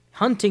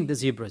hunting the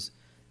zebras?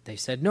 They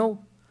said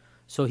no.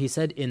 So he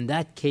said, in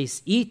that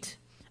case, eat,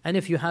 and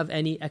if you have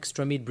any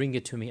extra meat, bring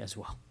it to me as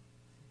well.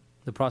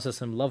 The Prophet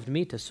ﷺ loved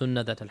meat, a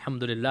sunnah that,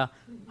 alhamdulillah,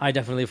 I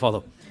definitely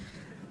follow.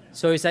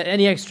 So he said,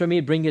 any extra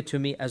meat, bring it to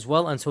me as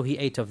well. And so he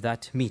ate of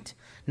that meat.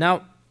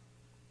 Now,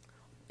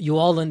 you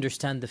all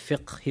understand the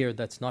fiqh here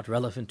that's not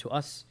relevant to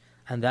us.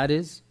 And that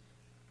is,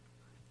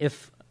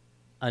 if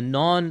a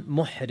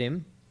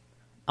non-muhrim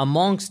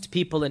amongst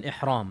people in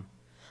ihram,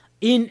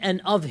 in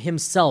and of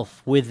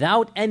himself,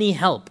 without any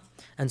help,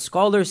 and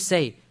scholars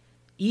say,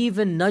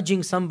 even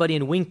nudging somebody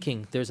and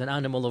winking, there's an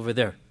animal over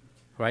there,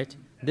 right?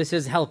 This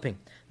is helping.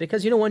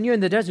 Because, when you're in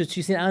the desert,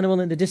 you see an animal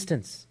in the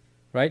distance,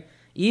 right?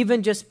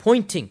 Even just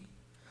pointing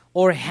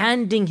or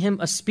handing him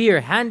a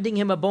spear, handing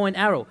him a bow and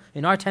arrow,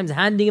 in our times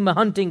handing him a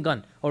hunting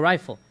gun or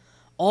rifle.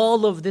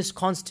 All of this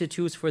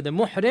constitutes for the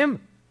muhrim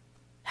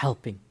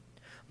helping.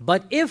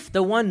 But if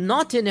the one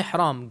not in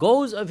ihram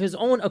goes of his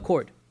own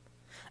accord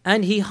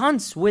and he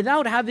hunts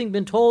without having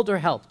been told or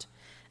helped,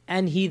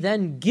 and he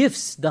then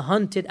gifts the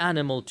hunted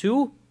animal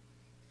to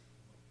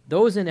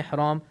those in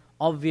ihram,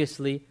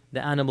 obviously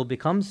the animal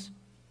becomes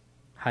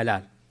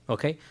halal.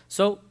 Okay,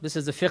 so this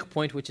is a fiqh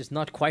point which is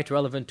not quite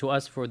relevant to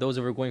us for those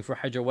who are going for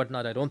hajj or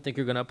whatnot. I don't think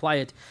you're going to apply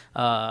it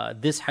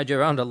this hajj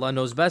around, Allah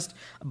knows best.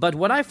 But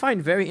what I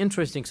find very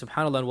interesting,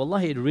 subhanAllah, and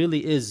wallahi, it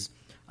really is,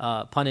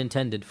 pun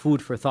intended,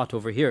 food for thought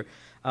over here.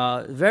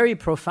 Very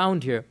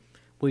profound here.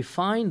 We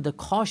find the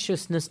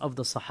cautiousness of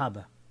the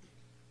Sahaba.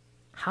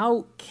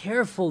 How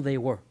careful they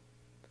were.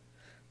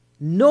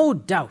 No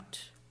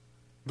doubt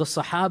the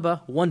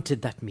Sahaba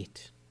wanted that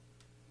meat.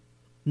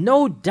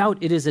 No doubt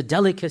it is a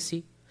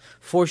delicacy.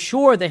 For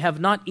sure they have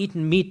not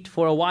eaten meat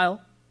for a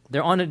while.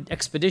 They're on an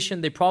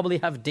expedition. They probably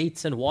have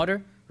dates and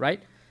water,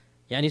 right?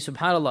 Yani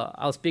subhanAllah,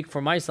 I'll speak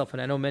for myself,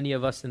 and I know many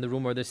of us in the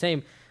room are the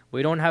same.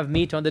 We don't have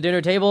meat on the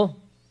dinner table.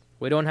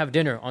 We don't have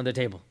dinner on the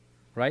table,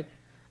 right?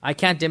 I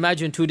can't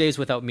imagine 2 days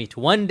without meat.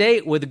 1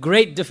 day with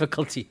great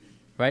difficulty,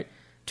 right?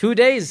 2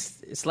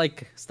 days, it's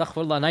like,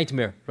 astaghfirullah,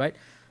 nightmare, right?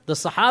 The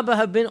Sahaba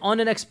have been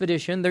on an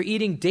expedition. They're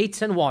eating dates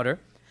and water.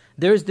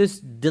 There's this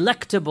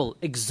delectable,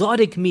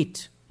 exotic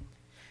meat.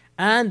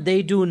 And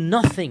they do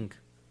nothing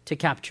to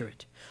capture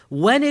it.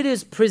 When it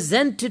is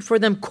presented for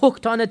them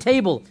cooked on a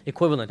table,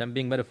 equivalent, I'm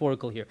being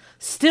metaphorical here,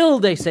 still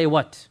they say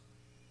what?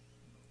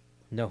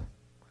 No.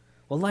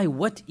 Wallahi,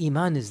 what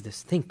iman is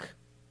this? Think,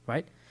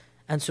 right?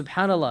 And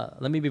subhanAllah,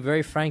 let me be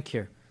very frank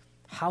here,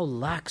 how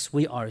lax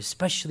we are,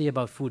 especially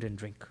about food and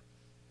drink.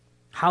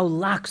 How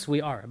lax we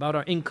are about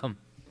our income.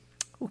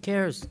 Who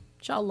cares?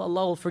 Inshallah,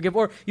 Allah will forgive.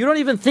 Or you don't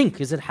even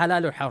think, is it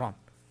halal or haram?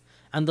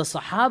 And the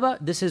Sahaba,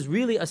 this is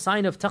really a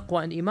sign of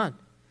taqwa and iman.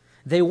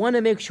 They want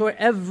to make sure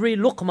every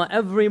luqma,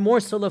 every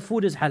morsel of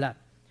food is halal.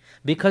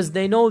 Because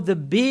they know the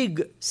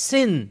big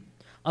sin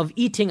of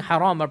eating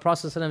haram. Our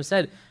Prophet ﷺ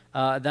said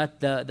that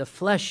the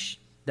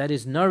flesh that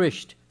is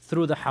nourished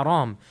through the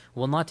haram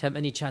will not have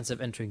any chance of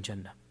entering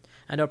Jannah.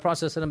 And our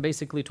Prophet ﷺ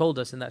basically told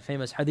us in that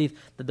famous hadith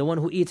that the one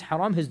who eats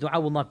haram, his dua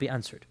will not be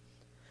answered.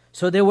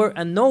 So there were,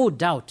 and no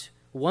doubt,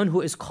 one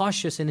who is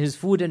cautious in his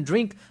food and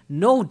drink,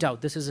 no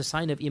doubt this is a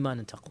sign of iman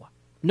and taqwa.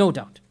 No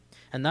doubt.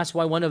 And that's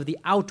why one of the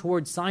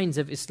outward signs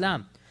of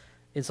Islam,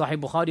 in Sahih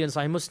Bukhari and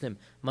Sahih Muslim,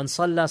 Man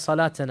salla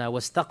salatana wa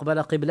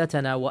istaqbala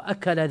qiblatana wa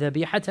akala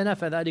dhabihatana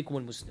fadhalikum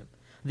al-Muslim.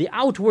 The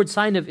outward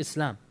sign of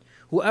Islam,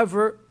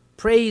 whoever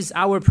prays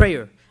our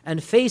prayer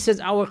and faces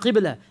our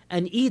qibla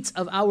and eats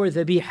of our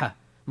dhabiha,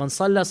 Man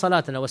salla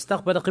salatana wa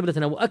istaqbala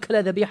qiblatana wa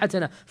akala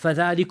dhabihatana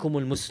fadhalikum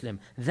al-Muslim.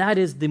 That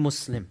is the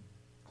Muslim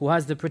who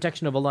has the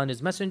protection of Allah and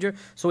His Messenger.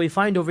 So we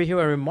find over here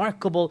a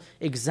remarkable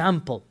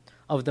example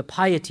of the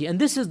piety. And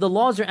this is, the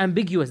laws are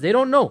ambiguous. They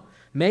don't know.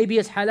 Maybe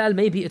it's halal,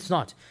 maybe it's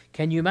not.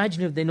 Can you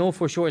imagine if they know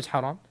for sure it's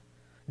haram?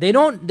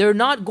 They're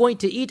not going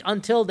to eat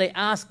until they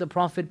ask the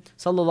Prophet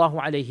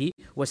sallallahu alaihi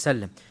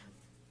wasallam.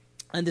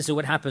 And this is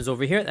what happens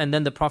over here. And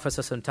then the Prophet sallallahu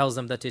alaihi wasallam tells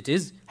them that it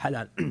is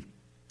halal.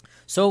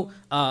 So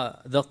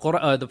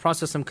the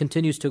Prophet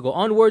continues to go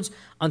onwards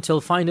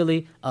until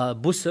finally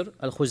Busr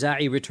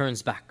al-Khuza'i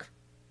returns back.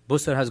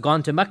 Busr has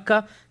gone to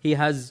Mecca. He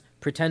has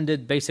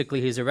pretended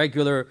basically he's a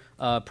regular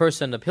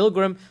person, a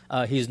pilgrim.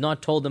 He's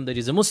not told them that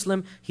he's a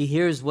Muslim. He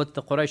hears what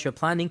the Quraysh are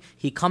planning.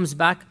 He comes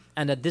back,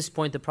 and at this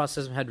point the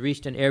Prophet had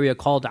reached an area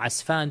called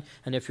Asfan.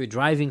 And if you're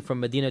driving from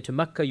Medina to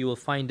Mecca, you will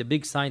find a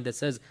big sign that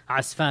says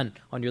Asfan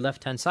on your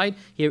left-hand side.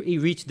 Here he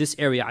reached this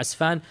area,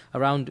 Asfan,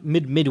 around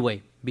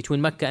midway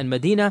between Mecca and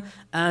Medina,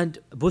 and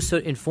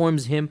Busr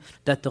informs him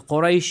that the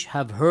Quraysh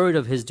have heard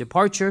of his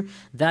departure,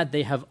 that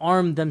they have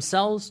armed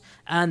themselves,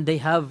 and they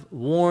have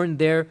worn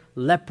their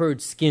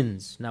leopard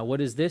skins. Now what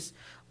is this?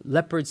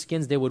 Leopard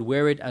skins, they would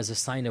wear it as a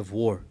sign of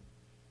war.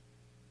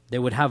 They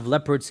would have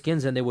leopard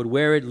skins and they would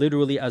wear it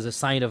literally as a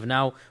sign of,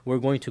 now we're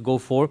going to go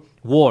for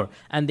war.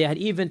 And they had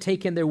even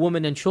taken their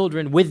women and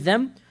children with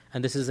them.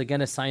 And this is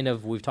again a sign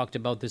of, we've talked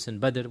about this in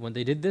Badr when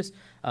they did this,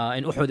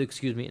 in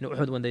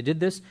Uhud when they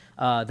did this,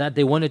 that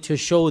they wanted to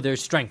show their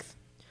strength.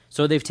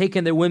 So they've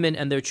taken their women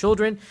and their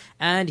children,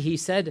 and he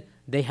said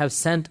they have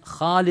sent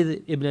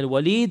Khalid ibn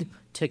al-Walid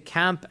to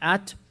camp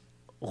at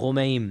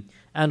Ghumaym.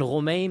 And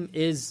Ghumaym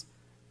is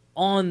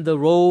on the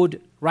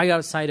road right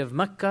outside of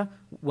Mecca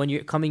when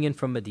you're coming in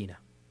from Medina.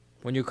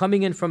 When you're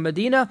coming in from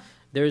Medina,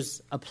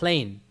 there's a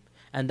plain.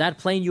 And that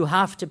plain, you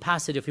have to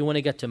pass it if you want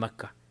to get to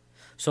Mecca.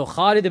 So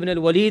Khalid ibn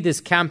al-Walid is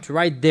camped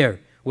right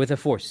there with a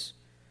force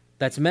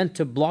that's meant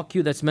to block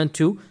you, that's meant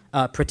to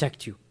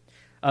protect you.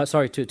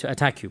 To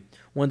attack you.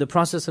 When the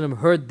Prophet ﷺ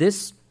heard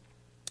this,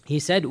 he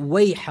said,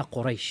 Wayha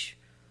Quraysh.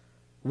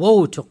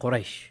 Woe to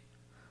Quraysh.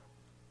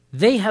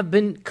 They have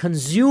been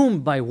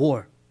consumed by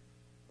war.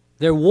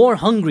 They're war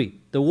hungry.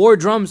 The war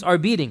drums are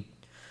beating.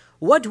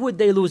 What would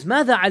they lose?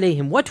 ماذا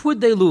عليهم? What would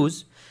they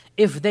lose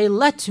if they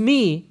let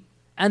me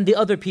and the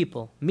other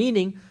people?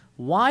 Meaning,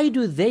 why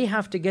do they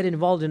have to get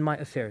involved in my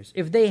affairs?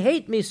 If they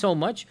hate me so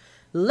much,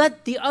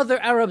 let the other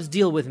Arabs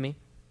deal with me.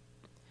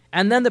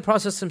 And then the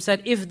Prophet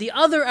said, if the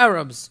other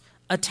Arabs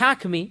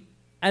attack me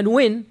and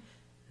win,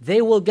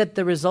 they will get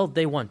the result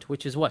they want,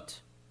 which is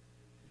what?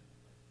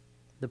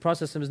 The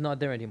Prophet is not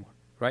there anymore,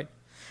 right?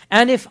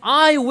 And if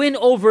I win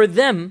over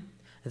them,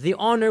 the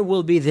honor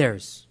will be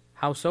theirs.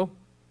 How so?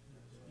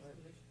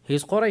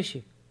 He's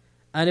Qurayshi.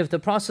 And if the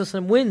Prophet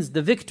wins,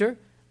 the victor,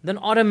 then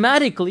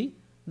automatically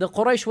the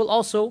Quraysh will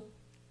also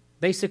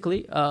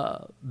basically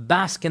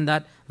bask in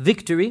that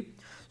victory.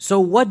 So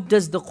what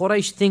does the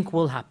Quraysh think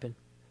will happen?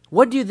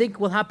 What do you think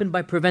will happen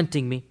by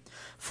preventing me?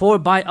 For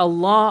by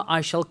Allah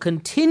I shall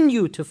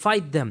continue to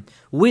fight them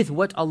with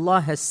what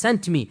Allah has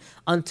sent me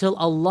until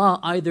Allah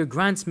either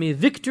grants me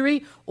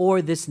victory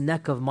or this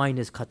neck of mine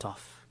is cut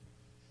off.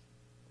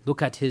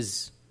 Look at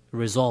his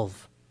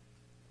resolve,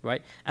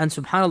 right? And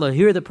subhanAllah,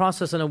 here the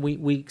Prophet,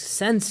 we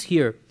sense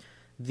here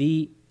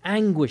the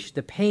anguish,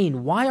 the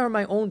pain. Why are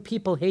my own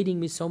people hating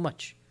me so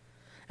much?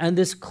 And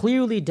this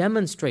clearly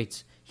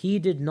demonstrates he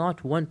did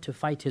not want to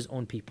fight his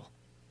own people.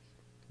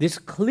 This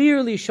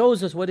clearly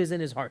shows us what is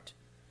in his heart.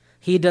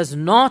 He does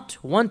not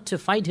want to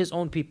fight his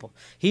own people.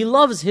 He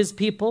loves his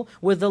people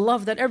with the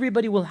love that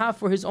everybody will have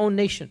for his own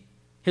nation,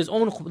 his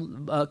own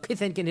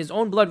kithankin, his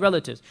own blood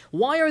relatives.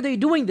 Why are they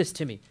doing this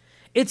to me?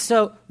 It's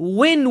a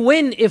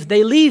win-win if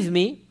they leave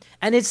me,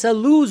 and it's a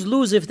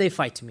lose-lose if they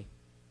fight me.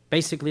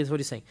 Basically, that's what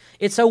he's saying.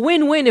 It's a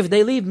win-win if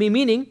they leave me,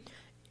 meaning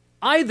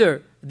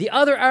either the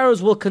other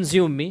Arabs will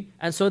consume me,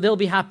 and so they'll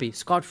be happy,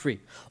 scot-free.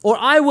 Or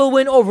I will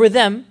win over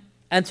them,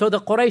 and so the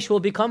Quraysh will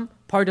become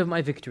part of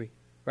my victory.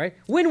 Right?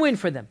 Win-win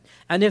for them.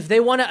 And if they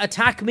want to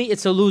attack me,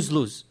 it's a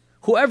lose-lose.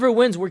 Whoever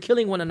wins, we're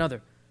killing one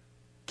another.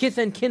 Kith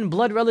and kin,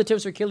 blood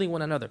relatives are killing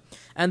one another.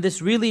 And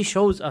this really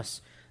shows us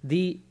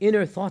the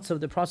inner thoughts of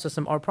the Prophet.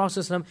 Our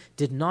Prophet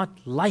did not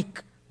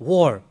like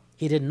war.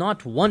 He did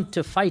not want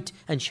to fight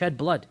and shed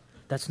blood.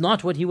 That's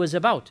not what he was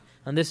about.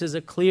 And this is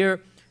a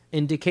clear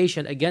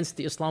indication against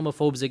the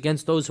Islamophobes,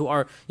 against those who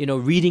are,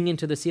 reading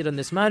into the seerah in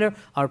this manner.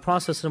 Our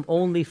Prophet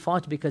only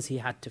fought because he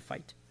had to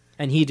fight.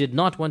 And he did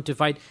not want to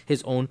fight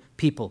his own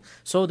people.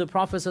 So the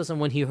Prophet,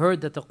 when he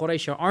heard that the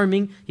Quraysh are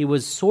arming, he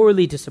was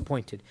sorely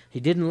disappointed. He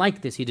didn't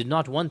like this. He did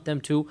not want them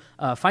to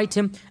fight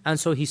him. And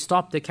so he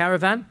stopped the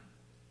caravan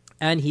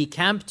and he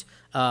camped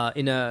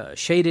in a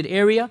shaded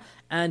area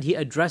and he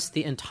addressed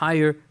the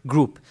entire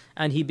group.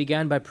 And he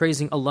began by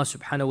praising Allah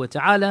subhanahu wa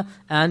ta'ala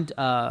and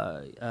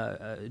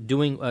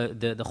doing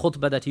the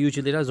khutbah that he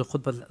usually does, the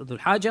khutbah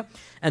al-hajah.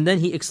 And then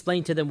he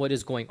explained to them what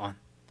is going on.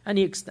 And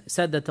he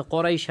said that the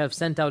Quraysh have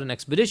sent out an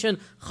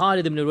expedition.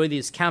 Khalid ibn Walid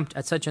is camped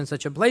at such and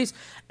such a place.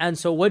 And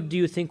so what do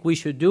you think we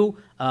should do?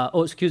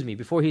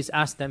 Before he's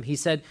asked them, he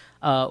said,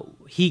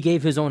 he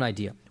gave his own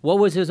idea. What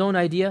was his own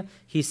idea?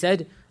 He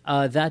said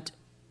that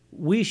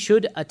we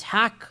should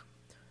attack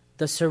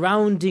the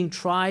surrounding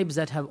tribes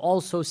that have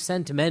also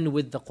sent men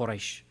with the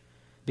Quraysh.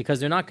 Because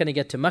they're not going to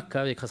get to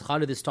Mecca because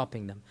Khalid is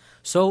stopping them.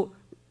 So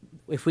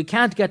if we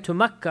can't get to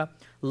Mecca,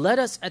 let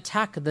us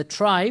attack the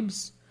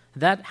tribes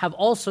that have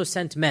also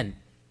sent men,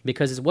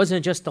 because it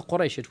wasn't just the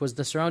Quraysh, it was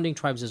the surrounding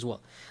tribes as well.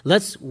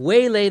 Let's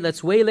waylay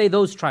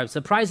those tribes,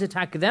 surprise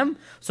attack them,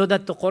 so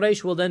that the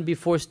Quraysh will then be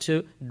forced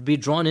to be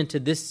drawn into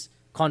this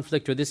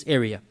conflict or this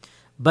area.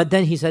 But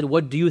then he said,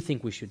 what do you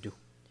think we should do?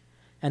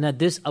 And at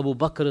this, Abu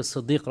Bakr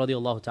as-Siddiq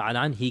radiallahu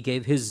ta'ala, he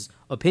gave his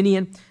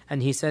opinion,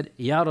 and he said,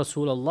 Ya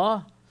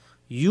Rasulullah,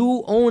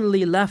 you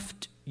only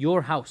left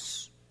your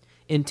house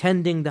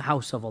intending the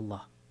house of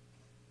Allah.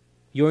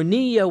 Your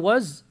niyyah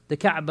was the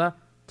Kaaba,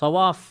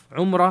 Tawaf,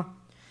 Umrah.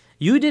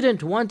 You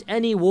didn't want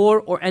any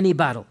war or any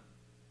battle.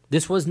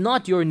 This was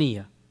not your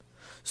niyyah.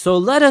 So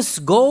let us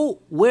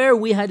go where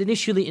we had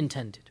initially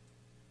intended.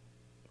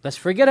 Let's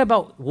forget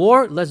about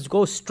war. Let's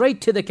go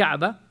straight to the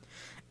Kaaba.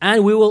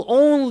 And we will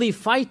only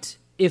fight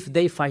if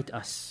they fight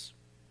us.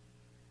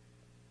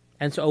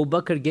 And so Abu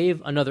Bakr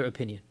gave another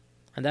opinion.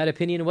 And that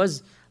opinion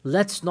was,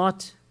 let's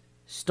not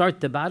start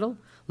the battle.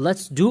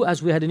 Let's do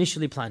as we had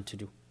initially planned to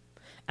do.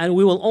 And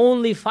we will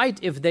only fight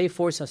if they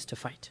force us to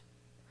fight.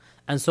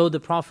 And so the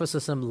Prophet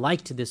ﷺ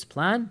liked this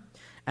plan,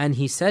 and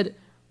he said,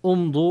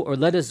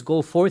 let us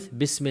go forth,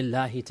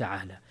 Bismillahi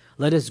ta'ala.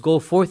 Let us go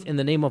forth in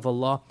the name of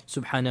Allah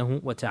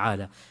subhanahu wa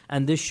ta'ala.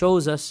 And this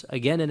shows us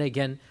again and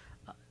again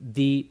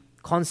the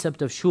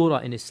concept of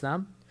shura in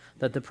Islam,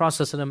 that the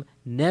Prophet ﷺ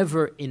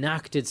never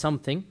enacted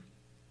something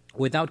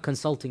without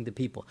consulting the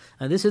people.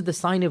 And this is the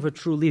sign of a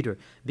true leader,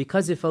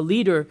 because if a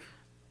leader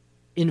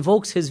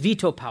invokes his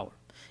veto power,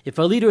 if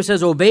a leader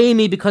says, obey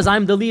me because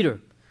I'm the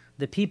leader,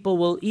 the people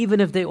will, even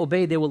if they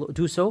obey, they will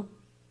do so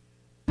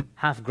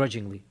half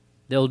grudgingly.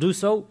 They'll do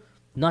so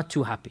not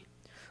too happy.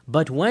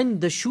 But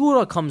when the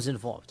shura comes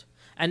involved,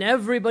 and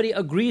everybody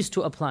agrees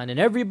to a plan, and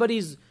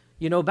everybody's,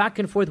 back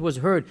and forth was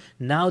heard,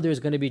 now there's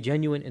going to be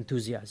genuine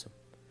enthusiasm.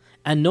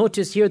 And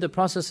notice here the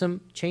Prophet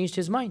changed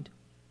his mind.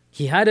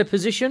 He had a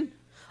position,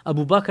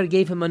 Abu Bakr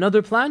gave him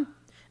another plan,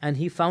 and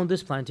he found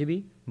this plan to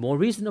be more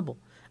reasonable.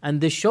 And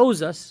this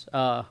shows us,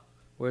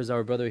 Where's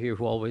our brother here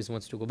who always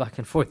wants to go back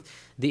and forth?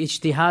 The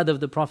ijtihad of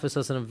the Prophet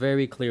ﷺ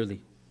very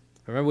clearly.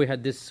 Remember we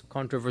had this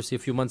controversy a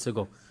few months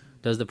ago.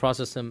 Does the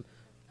Prophet ﷺ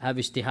have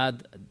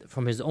ijtihad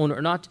from his own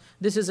or not?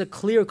 This is a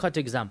clear-cut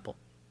example,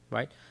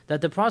 right?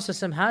 That the Prophet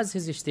ﷺ has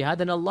his ijtihad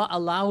and Allah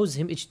allows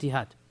him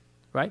ijtihad,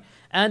 right?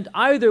 And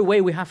either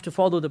way we have to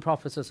follow the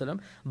Prophet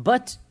ﷺ,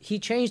 but he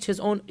changed his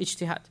own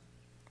ijtihad.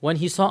 When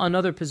he saw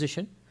another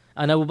position,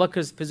 and Abu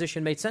Bakr's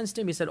position made sense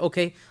to him, he said,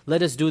 okay,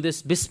 let us do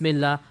this,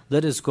 Bismillah,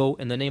 let us go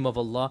in the name of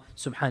Allah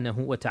subhanahu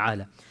wa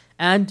ta'ala.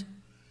 And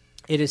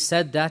it is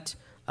said that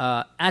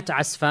at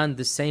Asfan,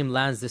 the same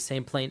lands, the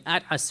same plain,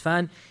 at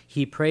Asfan,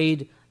 he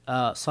prayed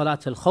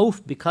Salat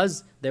al-Khawf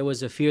because there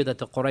was a fear that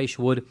the Quraysh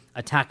would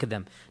attack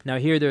them. Now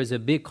here there is a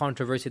big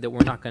controversy that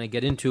we're not going to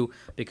get into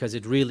because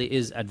it really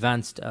is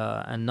advanced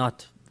and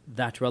not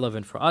that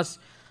relevant for us.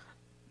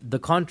 The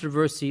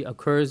controversy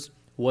occurs,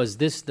 was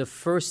this the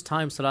first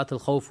time Salat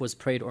al-Khawf was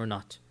prayed or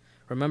not?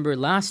 Remember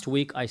last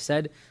week I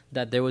said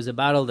that there was a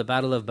battle, the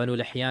battle of Banu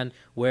Lihyan,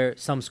 where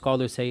some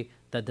scholars say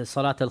that the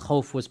Salat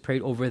al-Khawf was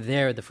prayed over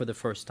there for the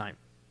first time.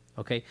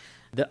 Okay.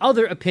 The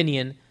other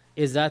opinion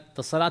is that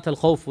the Salat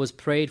al-Khawf was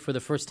prayed for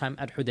the first time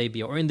at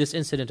Hudaybiyah, or in this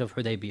incident of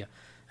Hudaybiyah.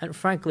 And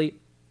frankly,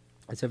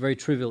 it's a very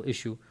trivial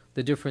issue.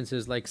 The difference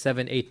is like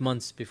 7-8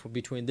 months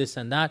between this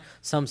and that.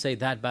 Some say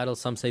that battle,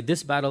 some say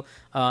this battle,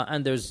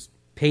 and there's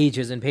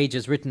pages and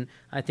pages written.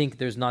 I think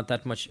there's not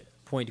that much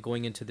point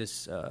going into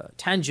this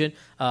tangent,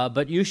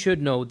 but you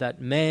should know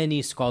that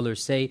many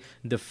scholars say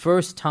the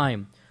first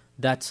time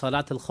that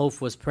Salat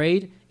al-Khawf was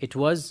prayed, it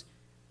was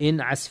in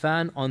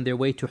Asfan on their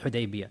way to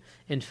Hudaybiyah.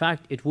 In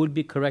fact, it would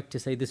be correct to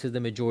say this is the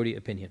majority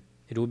opinion.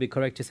 It would be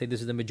correct to say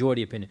this is the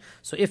majority opinion.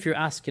 So if you're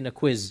asking a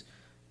quiz,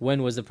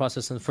 when was the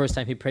process and the first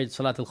time he prayed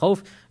Salat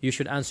al-Khawf, you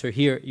should answer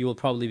here. You will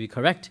probably be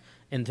correct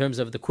in terms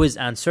of the quiz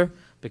answer,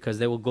 because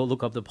they will go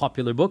look up the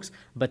popular books.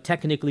 But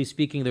technically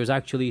speaking, there's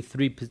actually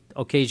 3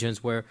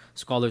 occasions where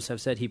scholars have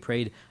said he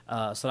prayed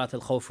Salat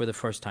al-Khawf for the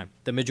first time.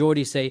 The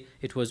majority say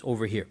it was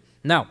over here.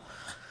 Now,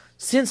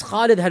 since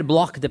Khalid had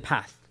blocked the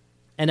path,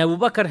 and Abu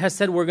Bakr has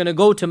said, we're going to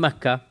go to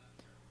Mecca,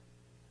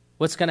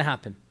 what's going to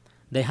happen?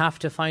 They have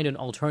to find an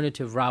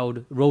alternative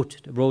road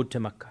to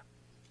Mecca.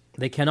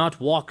 They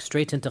cannot walk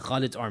straight into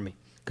Khalid's army,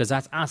 because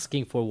that's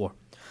asking for war.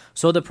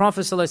 So the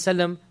Prophet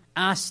ﷺ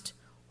asked,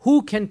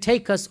 who can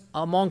take us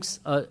amongst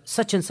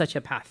such and such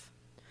a path?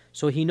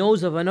 So he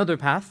knows of another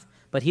path,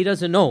 but he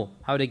doesn't know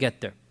how to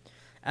get there.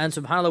 And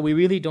subhanAllah, we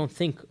really don't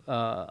think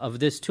of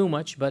this too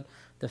much, but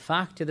the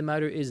fact of the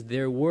matter is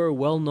there were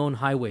well-known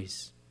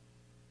highways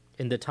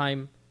in the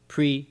time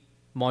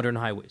pre-modern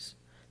highways.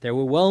 There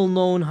were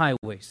well-known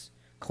highways,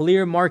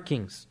 clear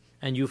markings,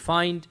 and you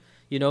find,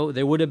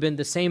 there would have been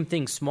the same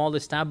thing, small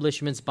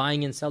establishments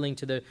buying and selling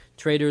to the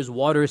traders,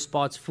 water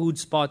spots, food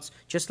spots,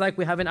 just like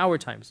we have in our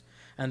times.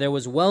 And there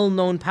was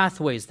well-known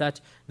pathways that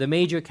the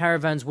major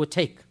caravans would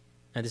take.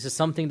 And this is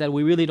something that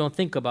we really don't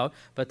think about,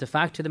 but the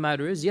fact of the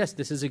matter is, yes,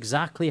 this is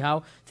exactly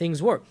how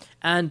things were.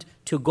 And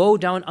to go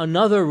down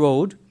another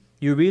road,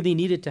 you really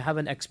needed to have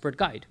an expert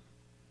guide.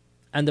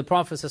 And the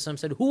Prophet ﷺ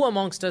said, who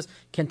amongst us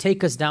can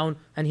take us down?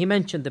 And he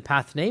mentioned the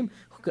path name,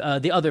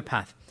 the other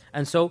path.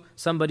 And so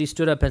somebody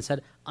stood up and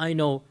said, I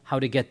know how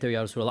to get there,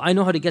 Ya Rasulullah. I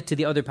know how to get to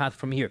the other path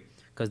from here.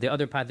 Because the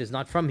other path is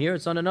not from here,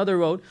 it's on another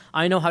road.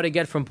 I know how to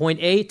get from point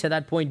A to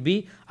that point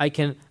B. I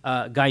can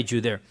guide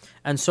you there.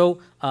 And so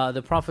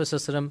the Prophet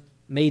ﷺ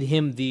made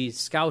him the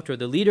scout or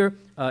the leader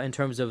in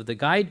terms of the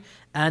guide.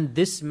 And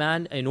this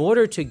man, in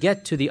order to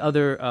get to the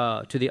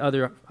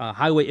other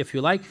highway, if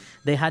you like,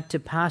 they had to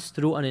pass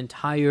through an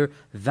entire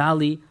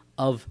valley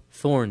of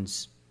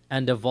thorns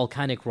and of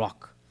volcanic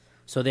rock.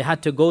 So they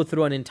had to go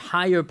through an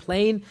entire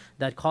plain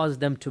that caused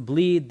them to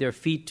bleed, their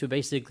feet to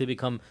basically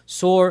become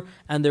sore,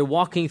 and they're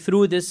walking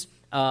through this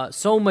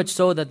so much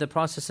so that the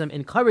Prophet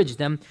encouraged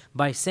them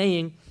by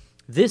saying,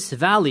 this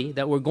valley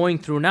that we're going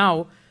through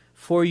now,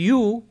 for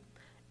you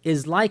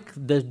is like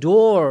the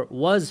door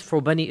was for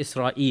Bani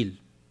Israel.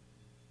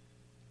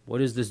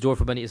 What is this door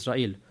for Bani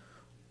Israel?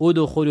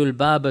 أُدْخُلُوا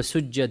الْبَابَ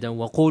سُجَّدًا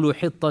وَقُولُوا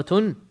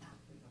حِطَّةٌ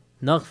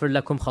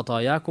نَغْفِرْ لَكُمْ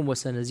خَطَايَاكُمْ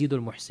وَسَنَزِيدُ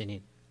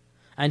الْمُحْسِنِينَ.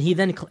 And he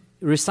then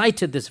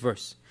recited this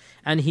verse.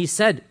 And he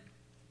said,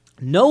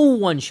 no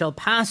one shall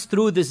pass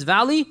through this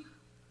valley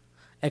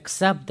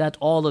except that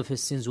all of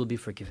his sins will be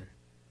forgiven.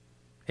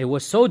 It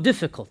was so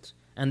difficult.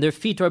 And their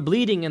feet are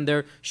bleeding and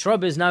their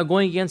shrub is now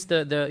going against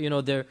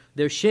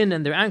their shin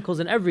and their ankles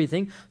and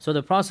everything. So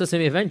the Prophet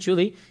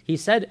eventually, he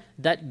said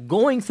that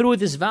going through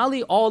this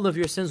valley, all of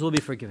your sins will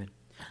be forgiven.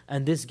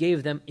 And this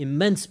gave them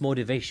immense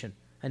motivation.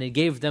 And it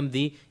gave them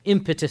the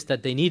impetus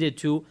that they needed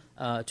to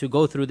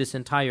go through this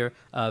entire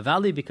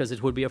valley, because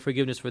it would be a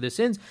forgiveness for their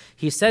sins.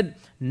 He said,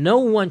 no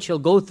one shall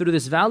go through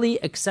this valley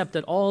except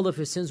that all of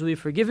his sins will be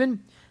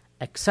forgiven,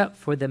 except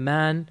for the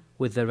man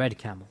with the red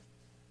camel.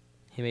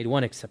 He made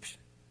one exception.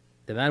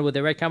 The man with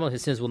the red camel,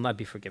 his sins will not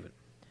be forgiven.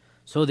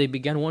 So they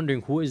began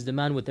wondering, who is the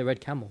man with the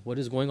red camel? What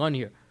is going on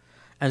here?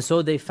 And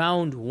so they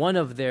found one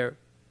of their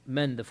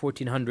men, the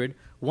 1400,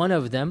 one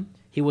of them,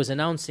 he was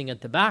announcing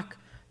at the back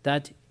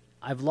that,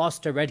 I've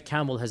lost a red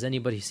camel, has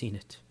anybody seen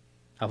it?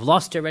 I've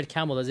lost a red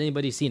camel. Has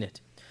anybody seen it?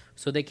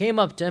 So they came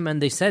up to him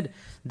and they said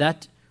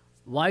that,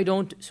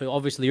 so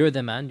obviously you're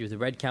the man, you're the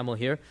red camel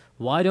here.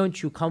 Why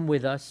don't you come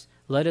with us?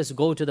 Let us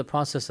go to the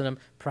Prophet ﷺ.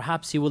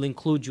 Perhaps he will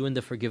include you in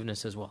the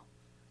forgiveness as well.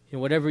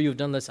 Whatever you've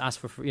done, let's ask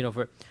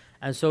for.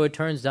 And so it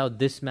turns out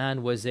this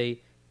man was a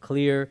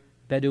clear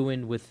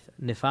Bedouin with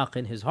nifaq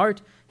in his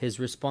heart. His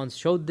response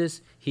showed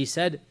this. He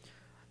said,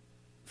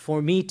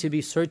 for me to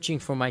be searching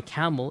for my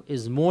camel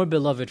is more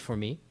beloved for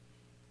me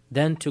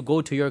than to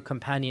go to your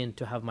companion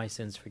to have my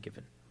sins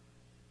forgiven.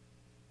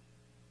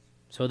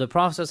 So the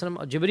Prophet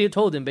ﷺ, Jibreel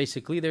told him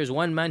basically, there's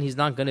one man he's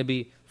not going to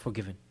be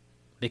forgiven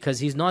because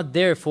he's not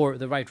there for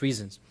the right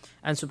reasons.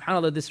 And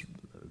subhanAllah, this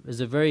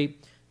is a very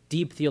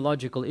deep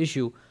theological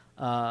issue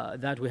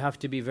that we have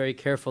to be very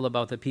careful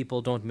about, that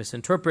people don't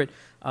misinterpret.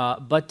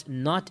 But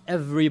not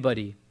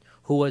everybody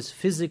who was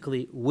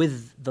physically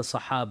with the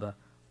Sahaba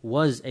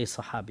was a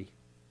Sahabi.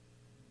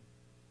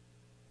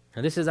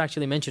 And this is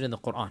actually mentioned in the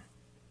Quran.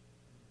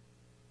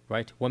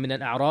 Right? وَمِنَ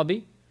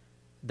الْأَعْرَابِ,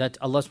 that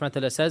Allah subhanahu wa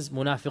ta'ala says,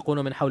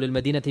 مُنَافِقُونَ مِنْ حَوْلِ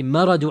الْمَدِينَةِ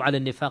مَرَدُوا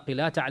عَلَى النِّفَاقِ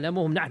لَا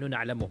تَعْلَمُهُمْ نَحْنُ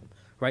نَعْلَمُهُم.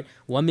 Right?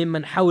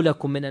 وَمِمَّنْ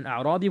حَوْلَكُم مِنَ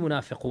الْأَعْرَابِ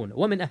مُنَافِقُونَ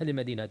وَمِنْ أَهْلِ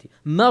الْمَدِينَةِ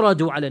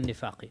مَرَدُوا عَلَى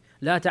النِّفَاقِ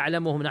لَا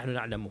تَعْلَمُهُمْ نَحْنُ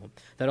نَعْلَمُهُم.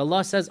 That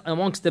Allah says,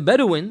 amongst the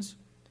Bedouins,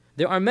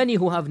 there are many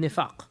who have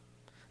nifaq.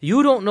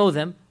 You don't know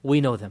them,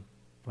 we know them.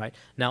 Right?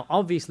 Now,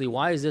 obviously,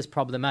 why is this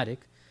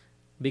problematic?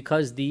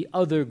 Because the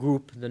other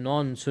group, the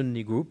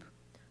non-Sunni group,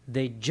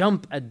 they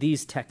jump at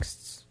these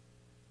texts.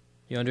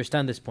 You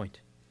understand this point,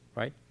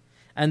 right?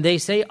 And they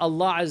say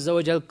Allah Azza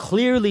wa Jal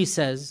clearly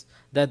says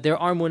that there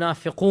are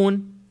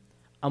munafiqun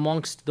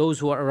amongst those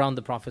who are around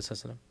the Prophet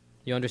ﷺ.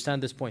 You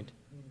understand this point,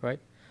 right?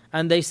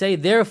 And they say,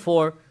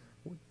 therefore,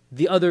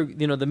 the other,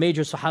 the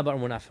major Sahaba are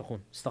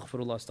munafiqun.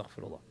 Astaghfirullah,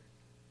 astaghfirullah.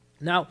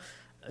 Now,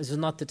 this is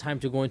not the time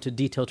to go into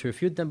detail to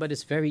refute them, but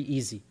it's very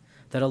easy.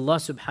 That Allah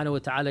subhanahu wa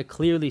ta'ala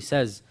clearly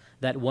says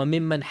that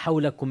وَمِمَّنْ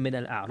حَوْلَكُم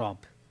مِّنَ الْأَعْرَابِ,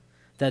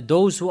 that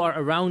those who are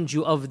around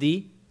you of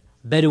the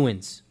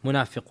Bedouins,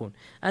 munafiqun.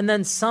 And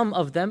then some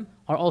of them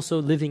are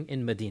also living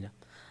in Medina.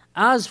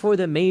 As for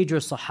the major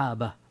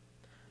Sahaba,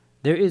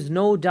 there is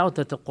no doubt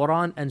that the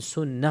Quran and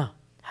Sunnah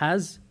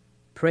has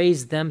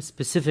praised them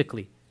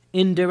specifically,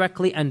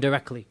 indirectly and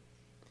directly.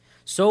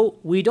 So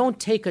we don't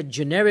take a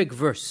generic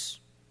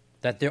verse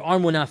that there are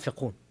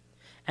munafiqun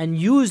and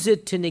use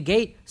it to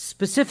negate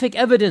specific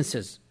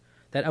evidences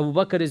that Abu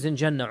Bakr is in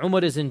Jannah,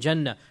 Umar is in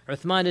Jannah,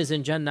 Uthman is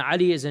in Jannah,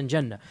 Ali is in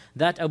Jannah,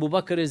 that Abu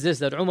Bakr is this,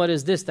 that Umar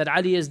is this, that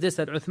Ali is this,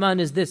 that Uthman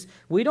is this.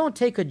 We don't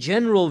take a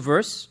general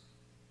verse,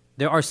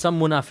 there are some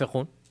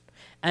munafiqun,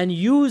 and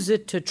use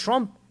it to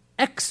trump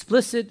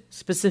explicit,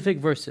 specific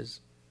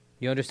verses.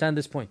 You understand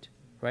this point,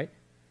 right?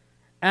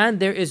 And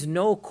there is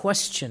no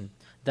question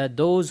that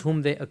those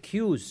whom they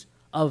accuse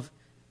of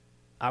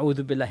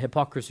a'udhu billah,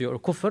 hypocrisy or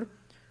kufr,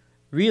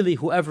 really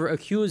whoever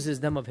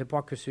accuses them of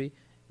hypocrisy,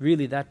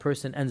 really that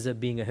person ends up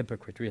being a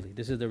hypocrite, really.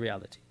 This is the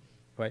reality,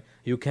 right?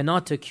 You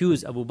cannot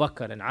accuse Abu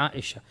Bakr and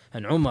Aisha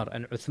and Umar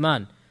and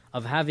Uthman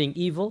of having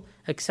evil,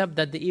 except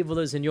that the evil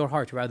is in your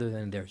heart rather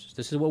than theirs.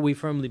 This is what we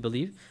firmly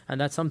believe,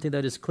 and that's something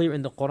that is clear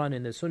in the Quran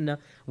and the Sunnah.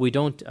 We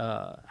don't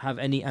have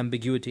any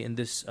ambiguity in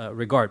this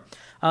regard.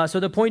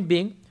 So the point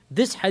being,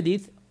 this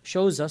hadith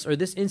shows us, or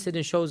this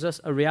incident shows us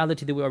a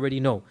reality that we already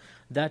know,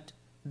 that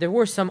there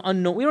were some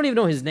unknown, we don't even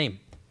know his name.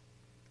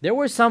 There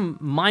were some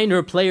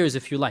minor players,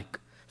 if you like,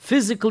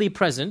 physically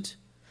present,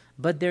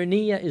 but their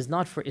niyyah is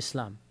not for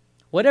Islam.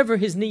 Whatever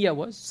his niyyah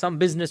was, some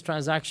business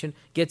transaction,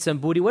 get some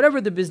booty,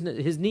 whatever his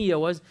niyyah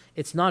was,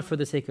 it's not for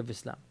the sake of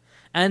Islam.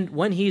 And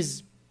when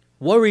he's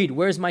worried,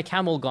 where's my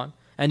camel gone?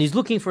 And he's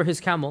looking for his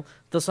camel,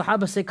 the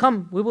Sahaba say,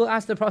 come, we will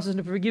ask the Prophet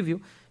to forgive you.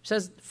 He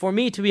says, for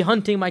me to be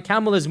hunting my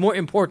camel is more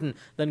important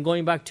than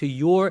going back to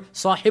your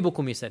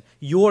sahibukum, he said,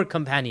 your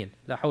companion.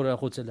 La hawla wa la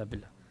quwwata illa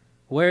billah.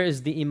 Where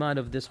is the iman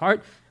of this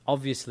heart?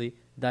 Obviously,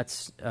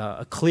 that's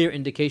a clear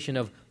indication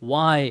of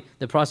why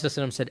the Prophet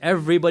ﷺ said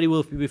everybody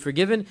will be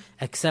forgiven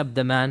except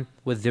the man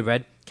with the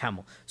red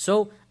camel.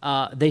 So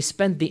they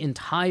spent the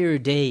entire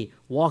day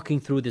walking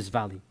through this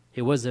valley.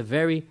 It was a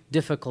very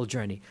difficult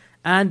journey.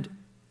 And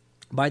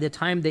by the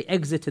time they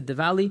exited the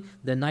valley,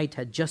 the night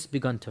had just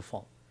begun to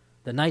fall.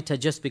 The night had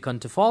just begun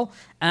to fall,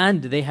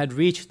 and they had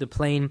reached the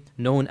plain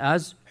known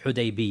as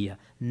Hudaybiyah.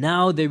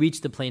 Now they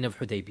reached the plain of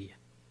Hudaybiyah.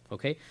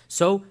 Okay,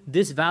 so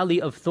this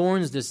valley of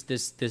thorns, this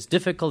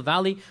difficult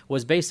valley,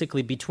 was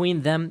basically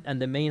between them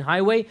and the main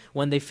highway.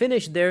 When they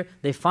finished there,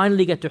 they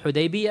finally get to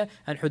Hudaybiyah,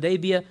 and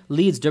Hudaybiyah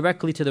leads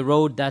directly to the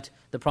road that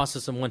the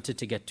Prophet wanted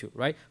to get to,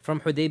 right? From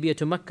Hudaybiyah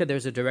to Mecca,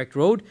 there's a direct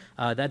road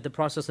that the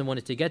Prophet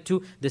wanted to get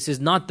to. This is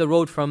not the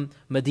road from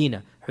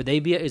Medina.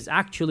 Hudaybiyah is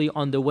actually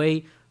on the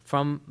way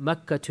from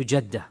Mecca to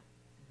Jeddah,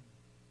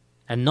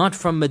 and not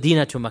from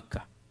Medina to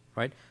Mecca,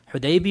 right?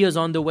 Hudaybiyah is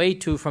on the way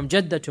from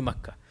Jeddah to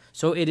Mecca.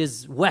 So it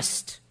is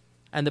west,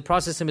 and the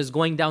Prophet is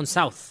going down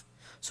south.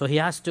 So he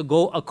has to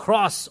go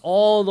across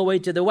all the way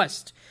to the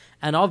west.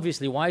 And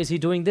obviously, why is he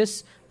doing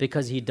this?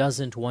 Because he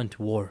doesn't want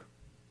war.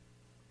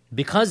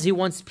 Because he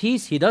wants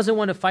peace, he doesn't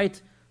want to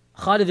fight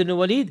Khalid ibn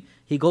Walid.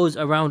 he goes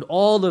around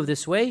all of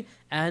this way,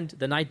 and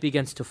the night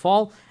begins to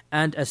fall.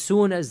 And as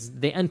soon as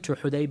they enter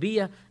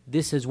Hudaybiyah,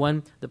 this is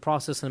when the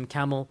Prophet's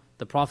camel,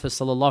 the Prophet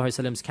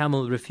ﷺ's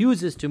camel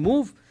refuses to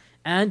move,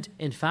 and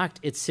in fact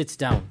it sits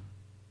down.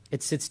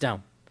 It sits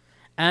down.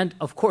 And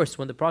of course,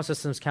 when the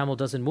Prophet's camel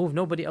doesn't move,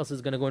 nobody else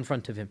is going to go in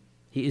front of him.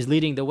 He is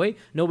leading the way,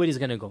 nobody's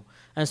going to go.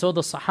 And so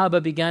the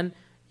Sahaba began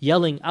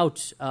yelling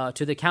out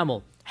to the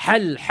camel,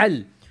 Hal,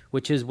 Hal,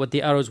 which is what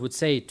the Arabs would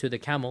say to the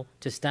camel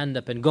to stand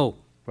up and go,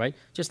 right?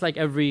 Just like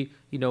every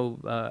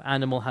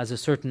animal has a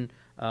certain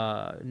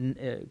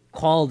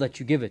call that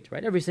you give it,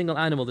 right? Every single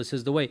animal, this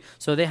is the way.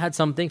 So they had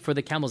something for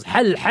the camels,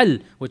 Hal, Hal,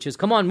 which is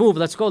come on, move,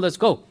 let's go, let's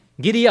go.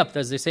 Giddy up,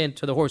 as they say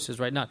to the horses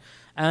right now.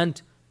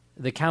 And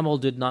the camel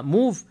did not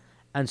move,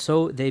 and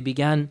so they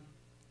began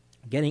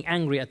getting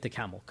angry at the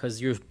camel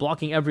because you're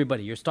blocking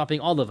everybody, you're stopping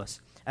all of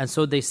us. And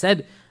so they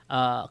said,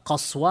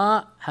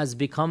 Qaswa has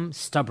become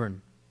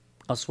stubborn.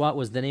 Qaswa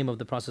was the name of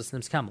the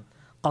Prophet's camel.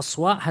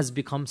 Qaswa has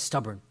become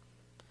stubborn.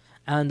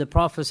 And the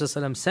Prophet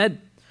ﷺ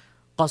said,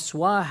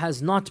 Qaswa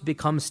has not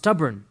become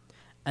stubborn,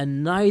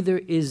 and neither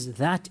is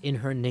that in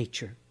her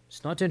nature.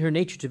 It's not in her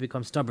nature to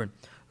become stubborn.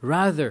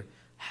 Rather,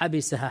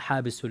 حَبِسَهَا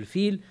حَابِسُ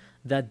الْفِيلِ,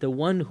 that the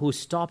one who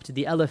stopped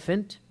the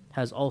elephant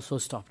has also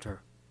stopped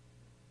her.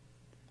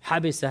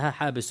 حَبِسَهَا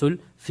حَابِسُ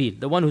الْفِيلِ,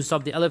 the one who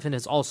stopped the elephant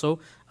has also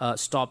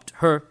stopped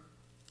her.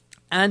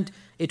 And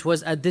it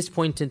was at this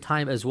point in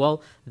time as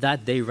well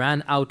that they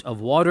ran out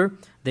of water.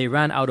 They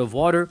ran out of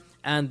water,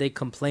 and they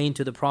complained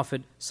to the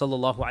Prophet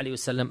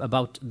ﷺ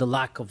about the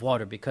lack of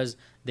water because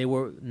they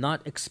were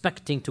not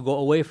expecting to go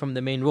away from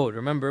the main road.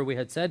 Remember, we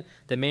had said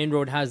the main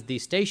road has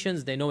these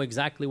stations. They know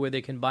exactly where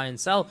they can buy and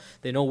sell.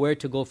 They know where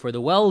to go for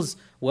the wells.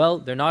 Well,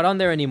 they're not on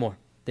there anymore.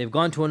 They've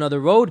gone to another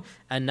road,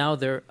 and now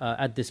they're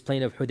at this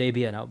plain of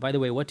Hudaybiyah. Now, by the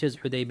way, what is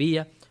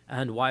Hudaybiyah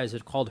and why is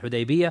it called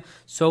Hudaybiyah?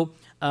 So,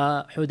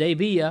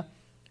 Hudaybiyah,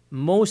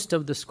 most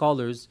of the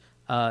scholars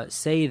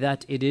say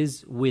that it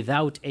is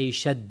without a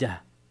shadda,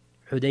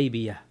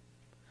 Hudaybiyah.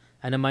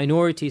 And a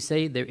minority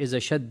say there is a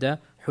shadda,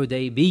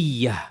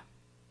 Hudaybiyah.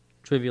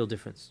 Trivial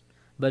difference.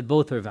 But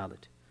both are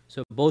valid.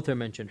 So both are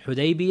mentioned.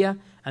 Hudaybiyah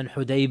and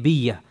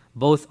Hudaybiyah.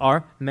 Both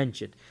are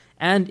mentioned.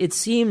 And it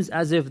seems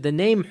as if the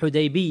name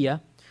Hudaybiyah,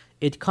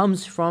 it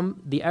comes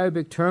from the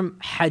Arabic term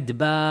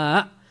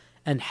Hadba.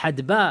 And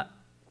Hadba,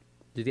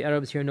 do the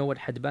Arabs here know what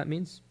Hadba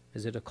means?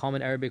 Is it a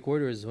common Arabic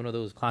word, or is it one of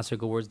those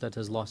classical words that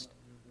has lost?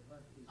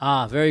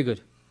 Ah, very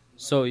good.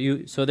 So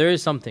there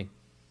is something.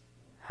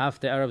 Half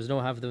the Arabs know,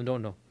 half of them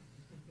don't know.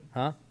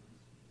 Huh?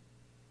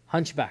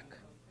 Hunchback.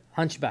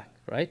 Hunchback,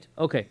 right?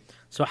 Okay.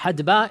 So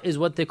Hadba is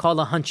what they call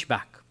a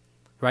hunchback,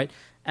 right?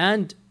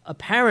 And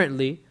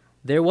apparently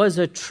there was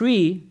a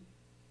tree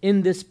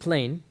in this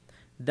plain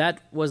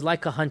that was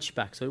like a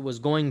hunchback. So it was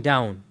going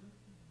down,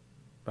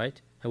 right?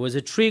 There was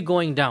a tree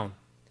going down.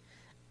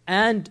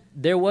 And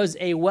there was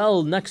a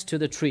well next to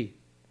the tree.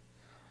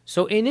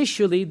 So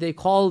initially they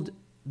called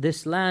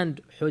this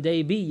land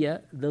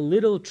Hudaybiyah, the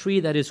little tree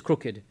that is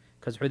crooked.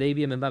 Because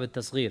Hudaybiyah min bab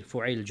al-tasghir,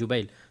 fu'ayl,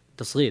 jubayl,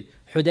 tasghir.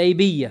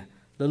 Hudaybiyah,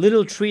 the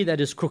little tree that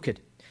is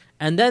crooked.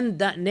 And then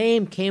that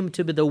name came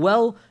to be the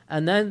well,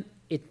 and then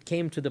it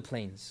came to the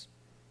plains.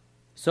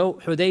 So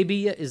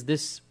Hudaybiyah is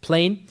this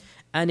plain.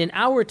 And in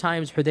our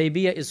times,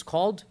 Hudaybiyah is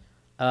called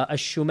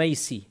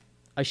Ash-Shumaysi.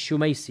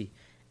 Ash-Shumaysi.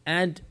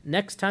 And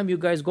next time you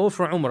guys go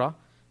for Umrah,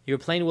 your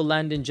plane will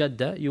land in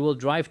Jeddah, you will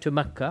drive to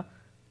Mecca.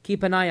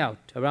 Keep an eye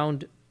out.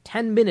 Around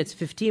 10 minutes,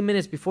 15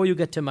 minutes before you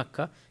get to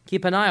Mecca,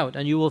 keep an eye out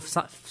and you will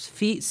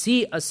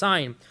see a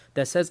sign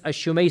that says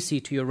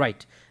Ash-Shumaysi to your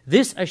right.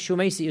 This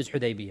Ash-Shumaysi is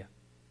Hudaybiyah.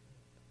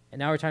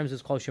 In our times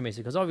it's called Shumaysi,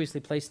 because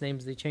obviously place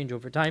names, they change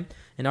over time.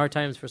 In our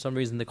times, for some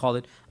reason, they call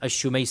it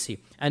Ash-Shumaysi.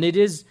 And it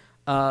is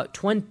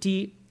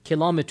 20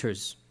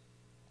 kilometers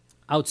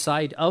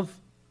outside of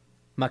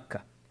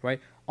Mecca, right?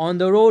 On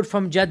the road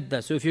from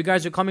Jeddah. So if you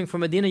guys are coming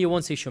from Medina, you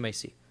won't see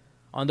Shumaysi.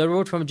 On the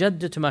road from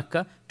Jeddah to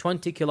Mecca,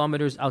 20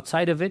 kilometers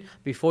outside of it,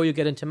 before you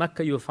get into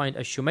Mecca, you'll find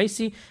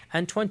Ash-Shumaysi.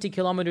 And 20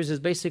 kilometers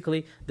is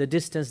basically the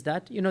distance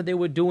that, they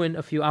would do in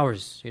a few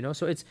hours.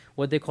 So it's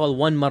what they call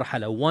one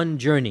marhala, one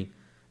journey.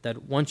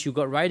 That once you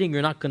got riding,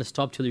 you're not going to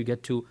stop till you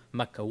get to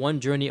Mecca. One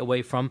journey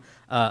away from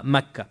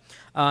Mecca.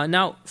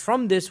 Now,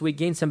 from this, we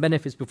gain some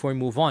benefits before we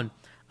move on.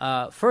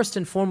 First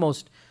and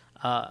foremost,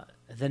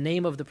 the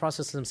name of the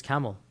Prophet's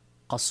camel,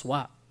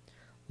 Qaswa.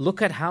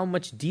 Look at how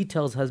much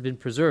details has been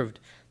preserved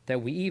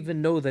that we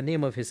even know the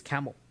name of his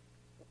camel.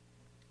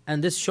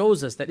 And this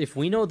shows us that if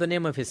we know the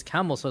name of his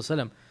camel,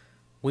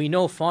 we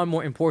know far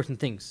more important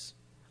things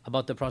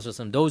about the Prophet.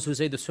 Those who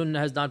say the Sunnah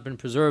has not been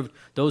preserved,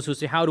 those who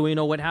say, how do we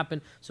know what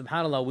happened?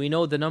 SubhanAllah, we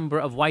know the number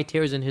of white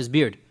hairs in his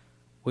beard.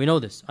 We know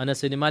this.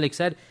 Anas ibn Malik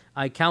said,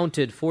 I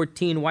counted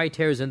 14 white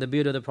hairs in the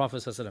beard of the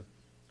Prophet.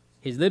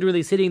 He's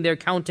literally sitting there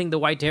counting the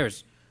white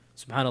hairs.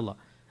 SubhanAllah.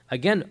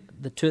 Again,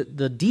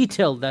 the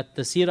detail that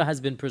the seerah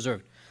has been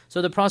preserved.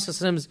 So the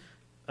Prophet's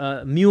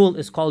mule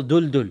is called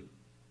Duldul,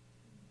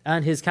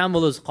 and his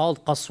camel is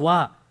called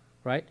Qaswa,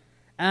 right?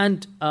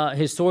 And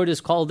his sword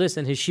is called this,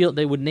 and his shield,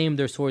 they would name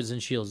their swords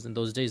and shields. In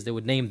those days, they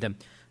would name them.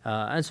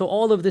 And so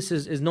all of this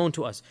is known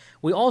to us.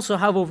 We also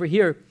have over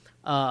here,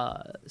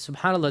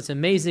 subhanAllah, it's an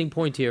amazing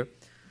point here.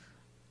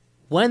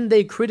 When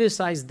they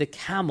criticized the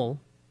camel,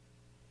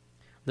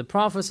 the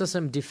Prophet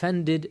ﷺ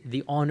defended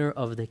the honor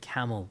of the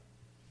camel.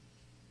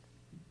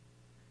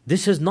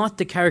 This is not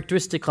the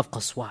characteristic of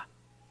Qaswa.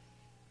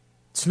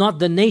 It's not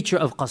the nature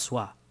of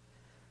Qaswa.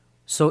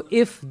 So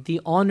if the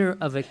honor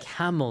of a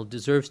camel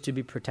deserves to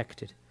be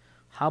protected,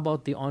 how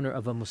about the honor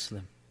of a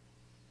Muslim?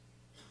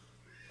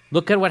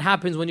 Look at what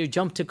happens when you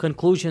jump to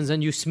conclusions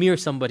and you smear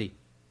somebody.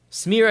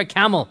 Smear a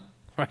camel,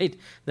 right?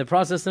 The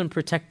Prophet ﷺ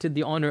protected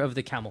the honor of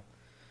the camel.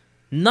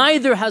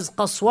 Neither has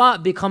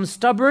Qaswa become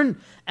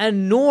stubborn,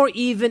 and nor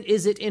even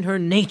is it in her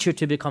nature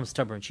to become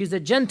stubborn. She's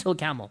a gentle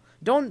camel.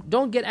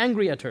 Don't get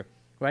angry at her,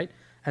 right?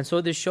 And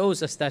so this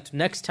shows us that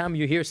next time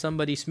you hear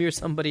somebody smear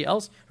somebody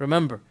else,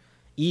 remember,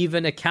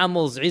 even a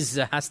camel's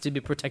izzah has to be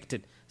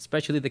protected,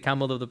 especially the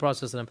camel of the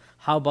Prophet ﷺ.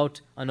 How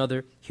about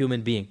another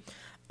human being?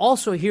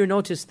 Also here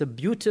notice the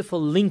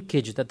beautiful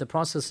linkage that the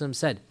Prophet ﷺ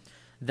said,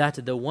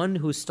 that the one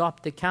who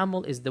stopped the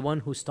camel is the one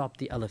who stopped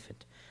the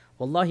elephant.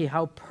 Wallahi,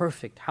 how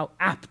perfect, how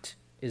apt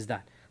is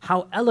that?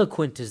 How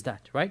eloquent is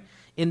that, right?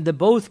 In the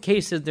both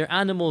cases, they're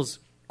animals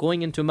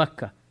going into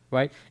Mecca,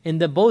 right? In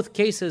the both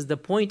cases, the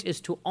point is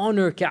to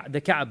honor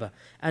the Kaaba.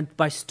 And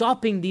by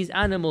stopping these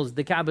animals,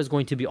 the Kaaba is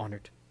going to be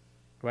honored,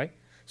 right?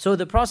 So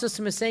the Prophet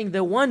is saying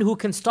the one who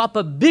can stop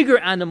a bigger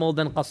animal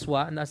than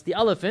Qaswa, and that's the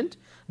elephant,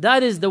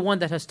 that is the one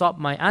that has stopped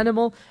my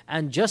animal.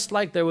 And just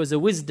like there was a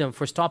wisdom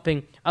for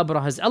stopping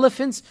Abraha's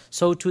elephants,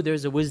 so too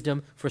there's a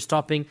wisdom for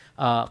stopping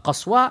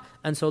Qaswa.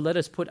 And so let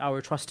us put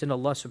our trust in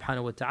Allah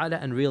subhanahu wa ta'ala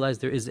and realize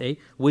there is a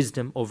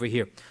wisdom over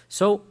here.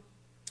 So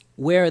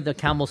where the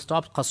camel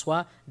stopped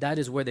Qaswa, that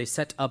is where they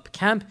set up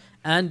camp,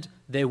 and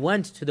they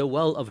went to the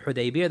well of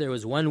Hudaybiyah. There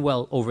was one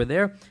well over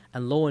there,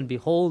 and lo and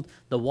behold,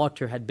 the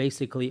water had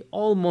basically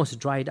almost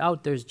dried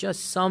out. There's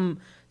just some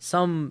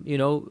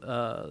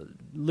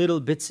little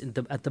bits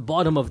at the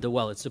bottom of the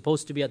well. It's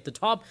supposed to be at the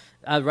top.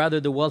 Rather,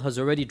 the well has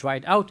already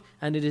dried out,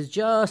 and it is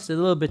just a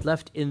little bit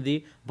left in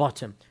the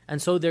bottom.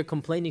 And so they're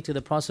complaining to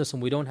the Prophet,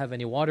 and we don't have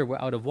any water. We're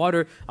out of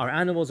water. Our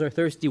animals are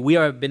thirsty. We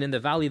have been in the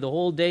valley the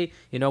whole day.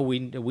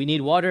 We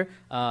need water.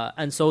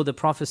 And so the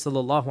Prophet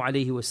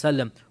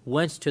ﷺ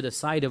went to the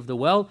side of the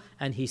well,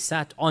 and he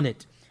sat on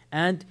it.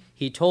 And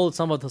he told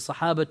some of the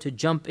Sahaba to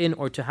jump in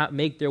or to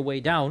make their way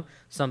down.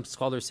 Some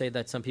scholars say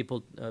that some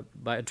people,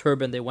 by a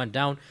turban, they went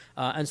down.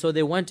 And so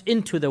they went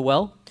into the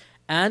well.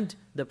 And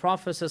the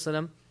Prophet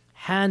ﷺ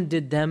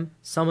handed them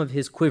some of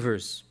his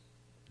quivers.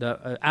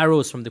 The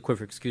arrows from the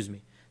quiver,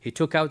 He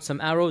took out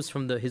some arrows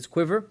from his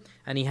quiver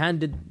and he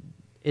handed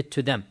it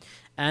to them.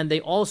 And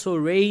they also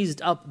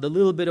raised up the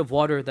little bit of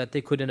water that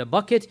they could in a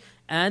bucket.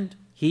 And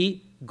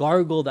he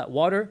gargled that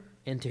water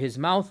into his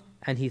mouth.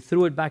 And he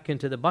threw it back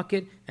into the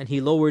bucket and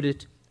he lowered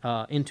it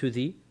into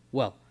the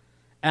well.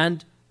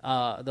 And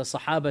the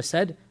Sahaba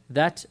said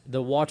that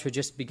the water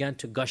just began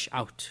to gush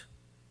out.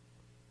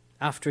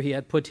 After he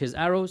had put his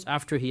arrows,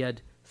 after he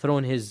had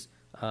thrown his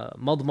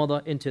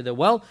madmada into the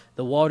well,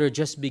 the water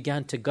just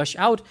began to gush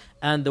out,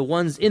 and the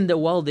ones in the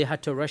well, they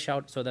had to rush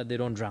out so that they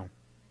don't drown.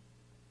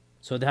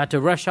 So they had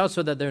to rush out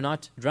so that they're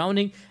not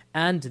drowning,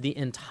 and the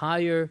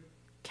entire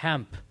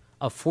camp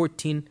of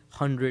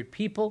 1,400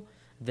 people,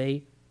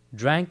 they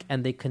drank,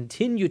 and they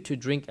continued to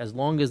drink as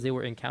long as they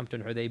were encamped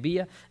in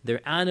Hudaybiyah. Their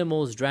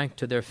animals drank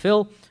to their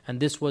fill, and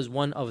this was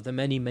one of the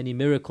many, many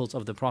miracles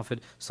of the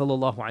Prophet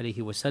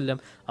ﷺ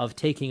of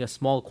taking a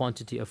small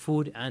quantity of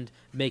food and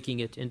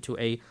making it into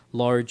a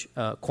large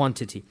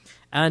quantity.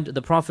 And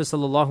the Prophet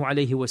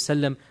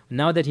ﷺ,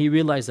 now that he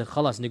realized that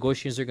khalas,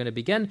 negotiations are going to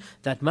begin,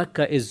 that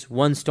Mecca is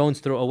one stone's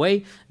throw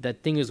away,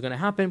 that thing is going to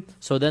happen,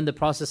 so then the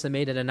Prophet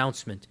made an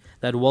announcement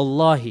that,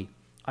 Wallahi,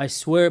 I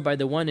swear by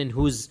the one in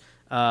whose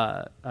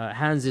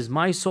hands is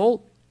my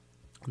soul,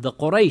 the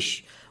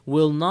Quraysh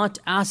will not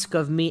ask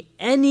of me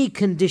any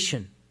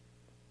condition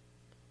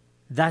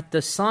that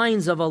the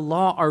signs of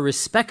Allah are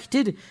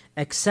respected,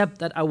 except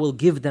that I will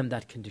give them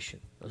that condition,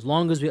 as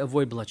long as we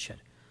avoid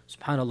bloodshed.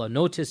 SubhanAllah,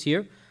 notice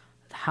here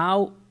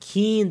how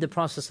keen the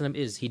Prophet ﷺ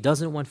is. He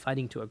doesn't want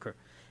fighting to occur.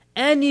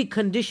 Any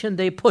condition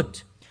they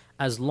put,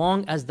 as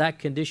long as that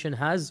condition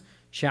has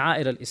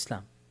sha'air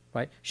al-Islam,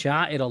 right?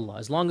 Sha'air Allah.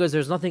 As long as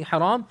there's nothing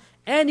haram,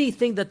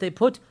 anything that they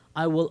put,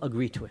 I will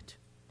agree to it.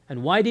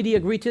 And why did he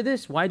agree to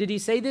this? Why did he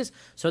say this?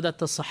 So that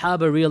the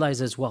Sahaba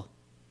realize as well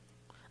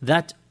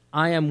that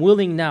I am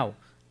willing now,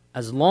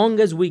 as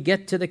long as we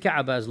get to the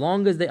Kaaba, as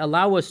long as they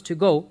allow us to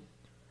go,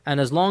 and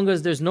as long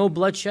as there's no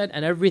bloodshed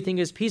and everything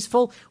is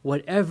peaceful,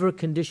 whatever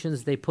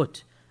conditions they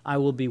put, I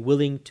will be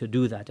willing to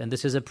do that. And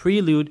this is a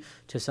prelude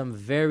to some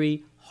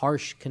very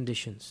harsh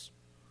conditions.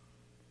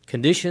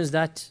 Conditions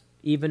that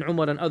even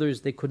Umar and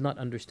others, they could not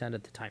understand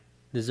at the time.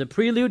 This is a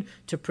prelude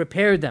to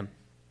prepare them,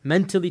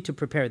 mentally to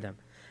prepare them.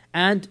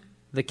 And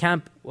the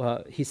camp,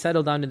 he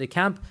settled down in the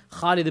camp.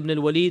 Khalid ibn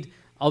al-Walid,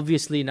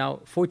 obviously now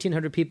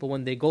 1,400 people,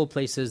 when they go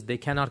places, they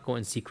cannot go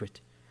in secret.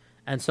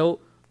 And so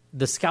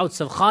the scouts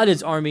of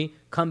Khalid's army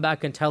come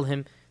back and tell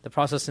him The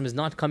Prophet is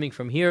not coming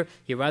from here.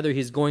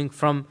 He's going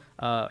from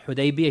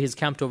Hudaybiyah. He's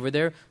camped over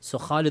there. So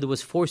Khalid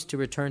was forced to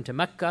return to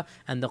Mecca,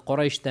 and the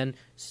Quraysh then,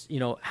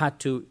 had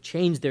to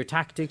change their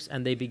tactics,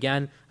 and they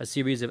began a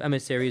series of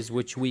emissaries,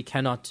 which we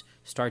cannot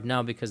start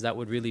now because that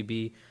would really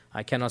be.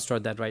 I cannot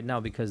start that right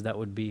now because that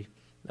would be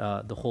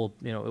the whole.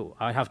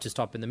 I have to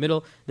stop in the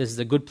middle. This is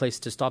a good place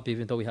to stop,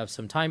 even though we have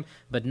some time.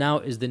 But now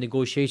is the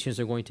negotiations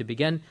are going to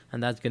begin,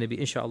 and that's going to be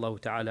inshallah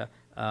ta'ala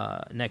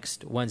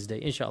next Wednesday,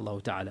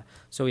 inshallah ta'ala.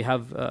 So we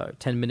have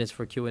 10 minutes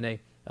for Q&A,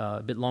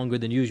 a bit longer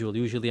than usual.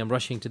 Usually I'm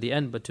rushing to the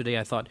end, but today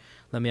I thought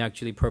let me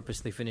actually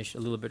purposely finish a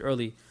little bit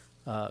early,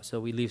 so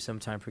we leave some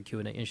time for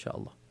Q&A,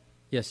 inshallah.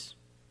 Yes.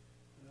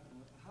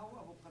 How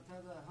Abu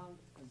Qatada hunt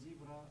a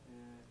zebra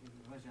in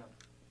Rajab?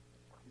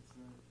 It's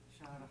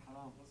Shahr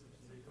Haram.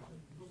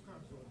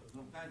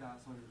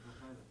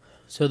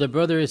 So the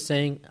brother is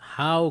saying,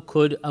 how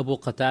could Abu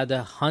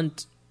Qatada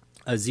hunt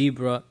a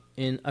zebra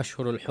in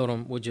Ashhur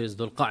al-Hurum, which is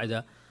Dhul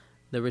Qa'dah?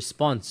 The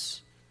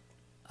response,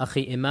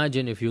 Akhi,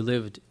 imagine if you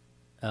lived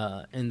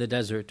in the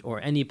desert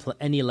or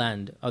any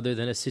land other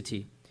than a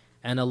city,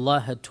 and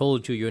Allah had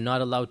told you you're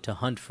not allowed to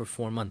hunt for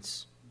 4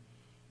 months.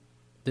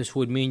 This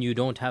would mean you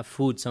don't have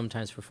food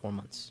sometimes for 4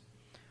 months.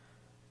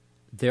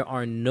 There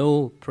are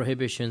no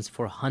prohibitions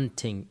for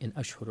hunting in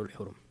Ashhur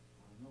al-Hurum.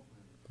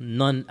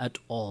 None at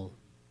all.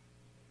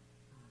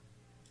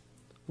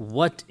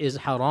 What is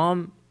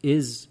haram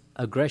is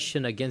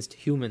aggression against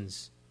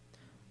humans,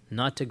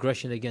 not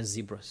aggression against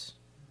zebras.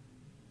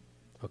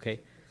 Okay?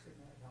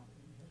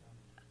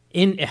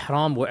 In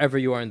ihram, wherever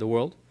you are in the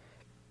world,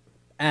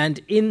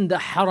 and in the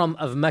haram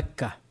of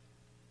Mecca,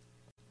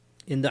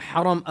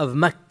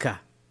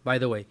 by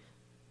the way,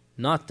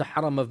 not the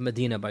haram of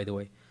Medina, by the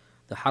way.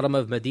 The haram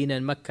of Medina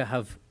and Mecca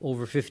have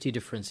over 50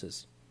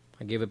 differences.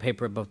 I gave a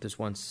paper about this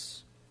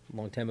once, a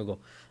long time ago.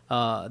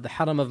 The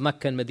haram of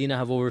Mecca and Medina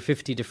have over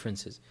 50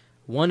 differences.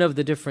 One of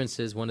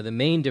the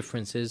main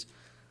differences,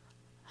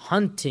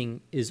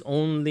 hunting is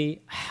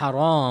only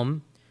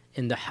haram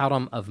in the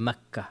haram of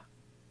Mecca.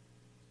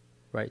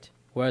 Right?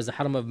 Whereas the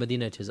haram of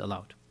Medina, it is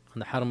allowed. In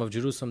the haram of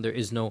Jerusalem,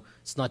 it's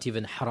not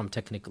even haram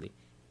technically.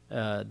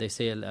 They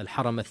say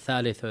al-haram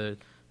al-thalith, or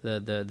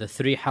the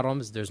 3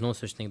 harams, there's no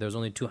such thing. There's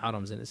only 2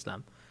 harams in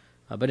Islam.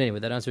 But anyway,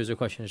 that answers your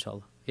question,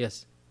 inshallah.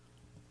 Yes?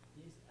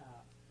 These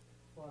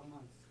 4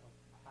 months of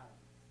haram,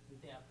 do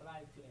they apply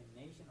to a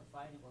nation of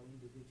fighting or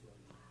individually?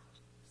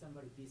 If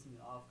somebody beats me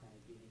off, can I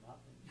beat him up?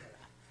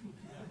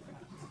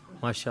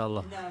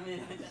 MashaAllah. No, I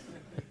mean,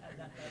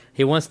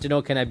 He wants to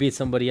know, can I beat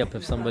somebody up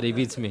if somebody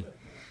beats me?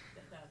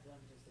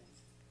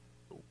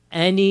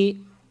 Any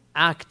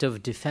act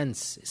of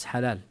defense is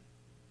halal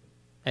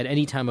at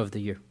any time of the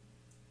year.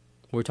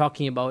 We're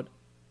talking about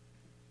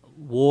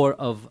war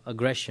of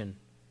aggression,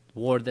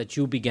 war that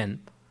you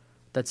began,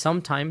 that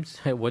sometimes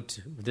what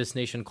this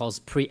nation calls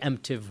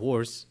preemptive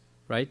wars,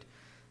 right?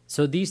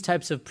 So these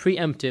types of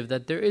preemptive,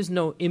 that there is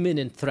no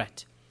imminent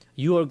threat,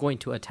 you are going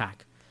to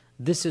attack.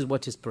 This is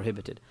what is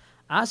prohibited.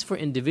 As for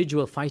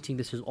individual fighting,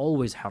 this is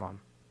always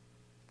haram.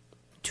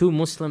 2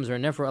 Muslims are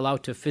never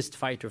allowed to fist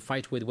fight or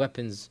fight with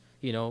weapons.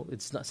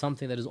 It's not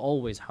something that is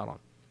always haram,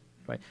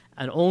 right?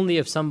 And only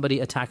if somebody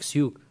attacks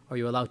you are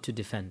you allowed to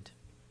defend.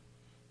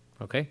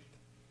 Okay?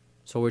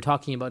 So we're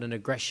talking about an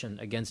aggression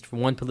from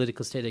one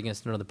political state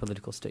against another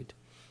political state.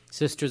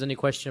 Sisters, any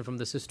question from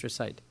the sister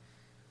side?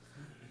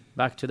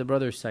 Back to the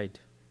brother's side.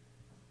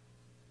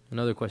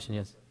 Another question,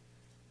 yes.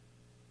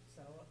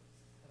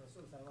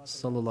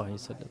 Sallallahu Alaihi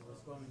Wasallam.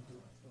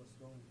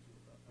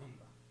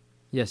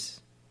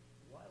 Yes.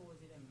 Why was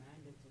it a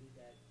mandatory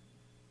that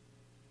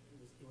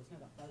it was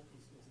not a qaswa?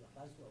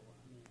 I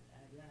mean,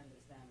 I didn't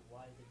understand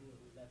why the people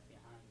who left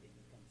behind they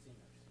become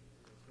sinners.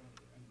 It was going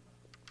to Umrah.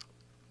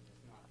 It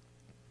was not.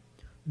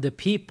 The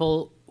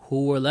people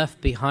who were left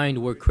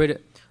behind were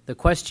The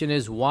question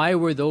is, why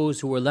were those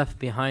who were left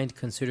behind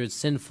considered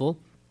sinful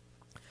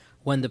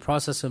when the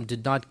Prophet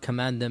did not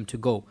command them to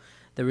go?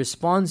 The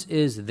response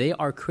is, they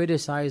are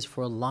criticized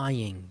for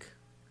lying.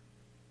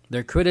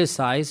 They're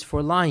criticized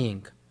for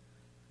lying.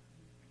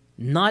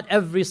 Not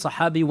every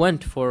Sahabi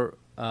went for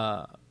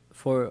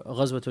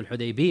Ghazwatul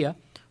Hudaybiyah,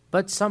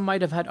 but some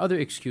might have had other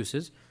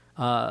excuses.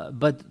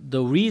 But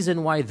the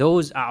reason why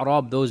those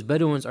A'rab, those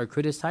Bedouins are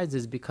criticized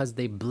is because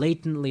they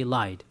blatantly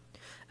lied.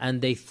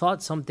 And they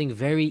thought something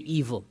very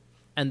evil.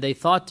 And they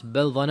thought,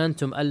 بَلْ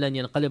ظَنَنْتُمْ أَلَّنْ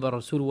يَنْقَلِبَ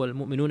الرَّسُولُ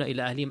وَالْمُؤْمِنُونَ إِلَى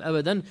أَهْلِهِمْ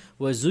أَبَدًا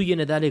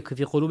وَزُيِّنَ ذَلِكَ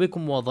فِي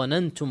قُلُوبِكُمْ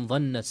وَظَنَنْتُمْ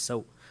ظَنَّ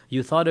السَّوْءِ.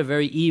 You thought a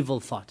very evil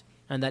thought.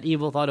 And that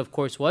evil thought, of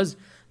course, was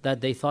that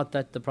they thought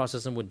that the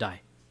Prophet would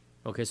die.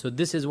 Okay, so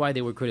this is why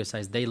they were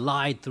criticized. They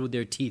lied through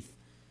their teeth.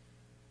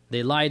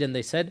 They lied and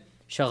they said,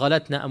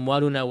 شَغَلَتْنَا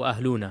أَمْوَالُنَا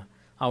وَأَهْلُونَا.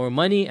 Our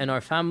money and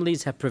our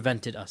families have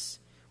prevented us.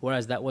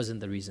 Whereas that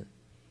wasn't the reason.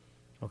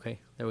 Okay,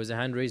 there was a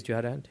hand raised. You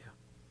had a hand? Yeah.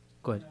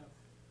 Go ahead.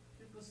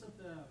 في قصة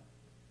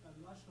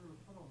الأشهر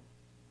الحرم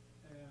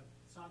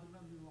سعد بن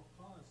أبي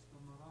وقاص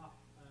لما راح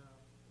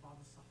بعض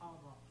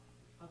الصحابة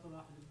قتلوا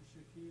أحد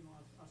المشركين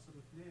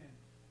وأسروا 2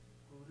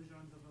 ورجعوا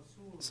عند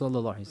الرسول صلى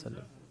الله عليه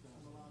وسلم.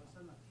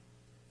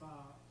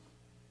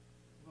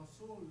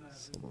 فالرسول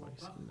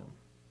وافقوا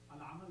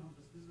على عملهم،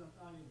 بس نزلت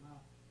آية ما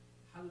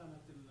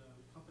حللت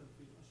القتل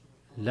في الأشهر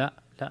الحرام. لا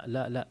لا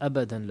لا لا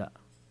أبدا لا.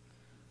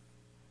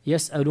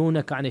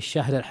 يسألونك عن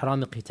الشهر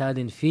الحرام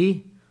قتال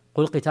فيه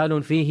قل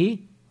قتال فيه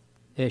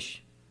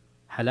إيش؟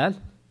 حلال؟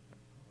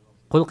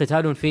 قل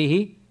قتال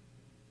فيه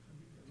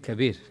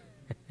كبير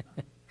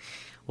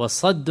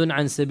وصد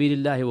عن سبيل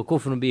الله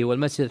وكفر به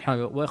والمسجد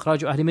الحرام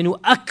وإخراج أهل منه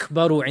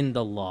أكبر عند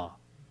الله.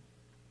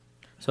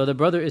 So the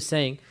brother is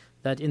saying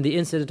that in the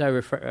incident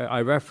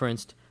I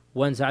referenced,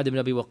 when Sa'ad ibn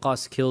Abi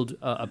Waqqas killed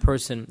a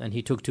person and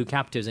he took 2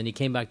 captives and he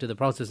came back to the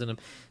Prophet,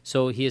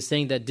 so he is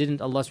saying that didn't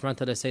Allah subhanahu wa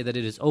ta'ala say that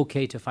it is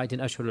okay to fight in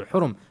Ashhur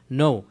al-Hurum?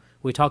 No.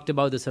 We talked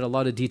about this in a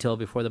lot of detail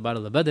before the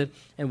Battle of Badr,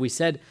 and we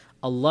said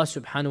Allah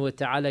subhanahu wa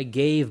ta'ala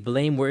gave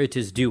blame where it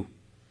is due.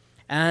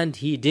 And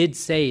He did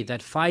say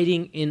that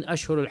fighting in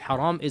Ashhur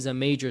al-Haram is a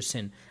major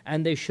sin,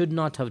 and they should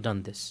not have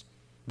done this,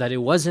 that it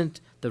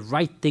wasn't the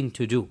right thing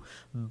to do.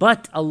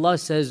 But Allah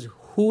says,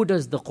 who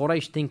does the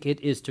Quraysh think it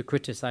is to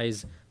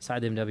criticize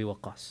Sa'ad ibn Abi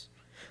Waqqas?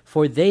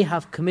 For they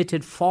have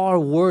committed far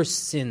worse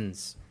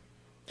sins.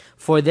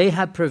 For they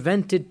have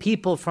prevented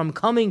people from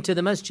coming to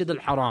the Masjid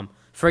al-Haram.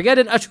 Forget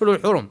in Ashhur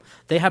al-Hurum.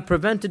 They have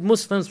prevented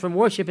Muslims from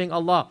worshipping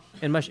Allah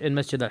in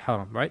Masjid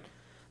al-Haram, right?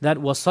 That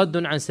وَصَدٌّ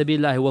عَنْ سَبِيلِ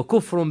اللَّهِ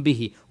وَكُفْرٌ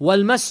بِهِ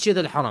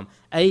وَالْمَسْجِدِ الْحَرَامِ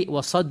أي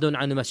وَصَدٌّ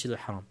عَنْ الْمَسْجِدِ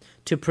الْحَرَامِ.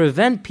 To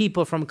prevent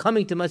people from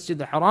coming to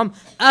Masjid al-Haram,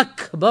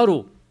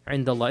 أَكْبَرُ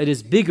عِنْدَ اللَّهِ. It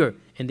is bigger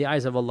in the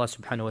eyes of Allah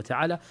subhanahu wa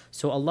ta'ala.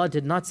 So Allah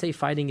did not say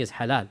fighting is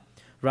halal.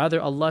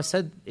 Rather Allah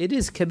said it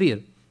is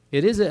kabir.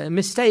 It is a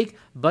mistake,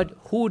 but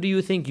who do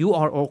you think you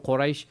are, O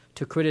Quraysh,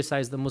 to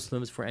criticize the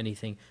Muslims for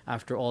anything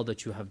after all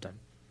that you have done?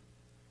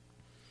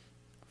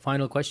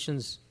 Final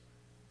questions?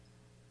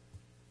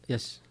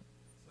 Yes.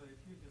 So if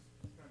you just,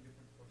 it's kind of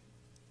different question.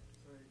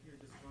 So if you're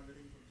just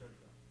wandering from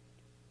Jeddah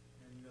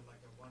and you have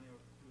like a 1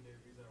 or 2 day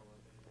visa or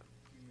whatever,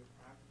 do you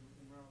have to do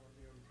Umrah or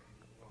there you can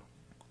just walk?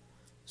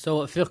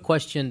 So a fiqh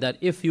question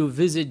that if you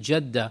visit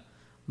Jeddah,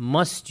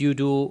 must you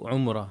do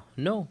Umrah?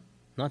 No,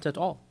 not at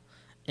all.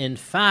 In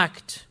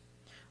fact,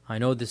 I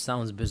know this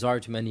sounds bizarre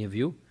to many of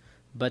you,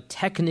 but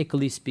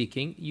technically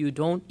speaking, you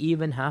don't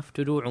even have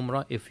to do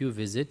Umrah if you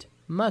visit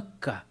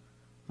Mecca,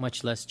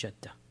 much less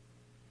Jeddah.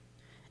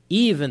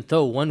 Even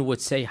though one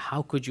would say,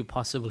 how could you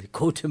possibly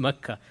go to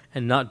Mecca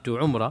and not do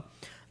Umrah?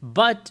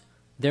 But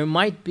there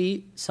might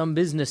be some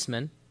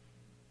businessmen,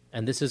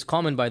 and this is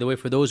common by the way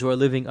for those who are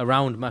living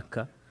around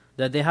Mecca,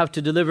 that they have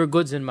to deliver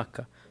goods in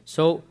Mecca.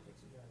 So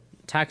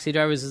taxi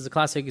drivers is a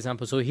classic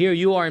example. So here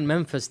you are in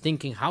Memphis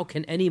thinking, how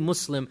can any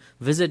Muslim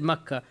visit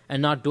Mecca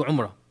and not do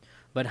Umrah?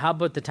 But how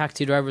about the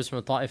taxi drivers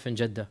from Ta'if and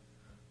Jeddah,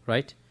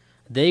 right?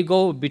 They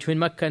go between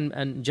Mecca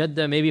and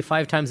Jeddah maybe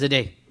 5 times a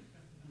day.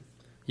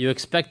 You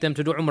expect them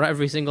to do Umrah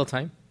every single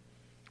time,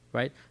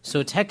 right?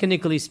 So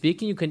technically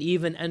speaking, you can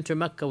even enter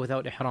Mecca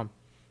without ihram,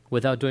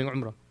 without doing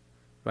Umrah,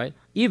 right?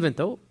 Even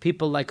though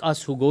people like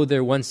us who go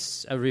there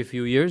once every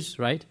few years,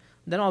 right?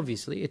 Then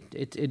obviously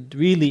it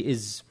really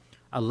is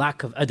a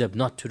lack of adab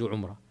not to do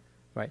Umrah,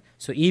 right?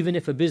 So even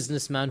if a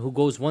businessman who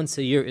goes once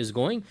a year is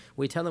going,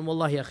 we tell him,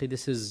 Wallahi akhi,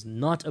 this is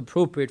not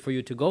appropriate for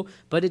you to go,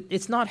 but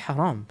it's not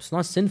haram, it's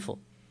not sinful.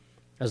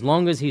 As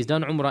long as he's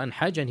done Umrah and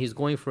Hajj and he's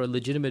going for a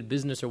legitimate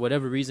business or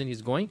whatever reason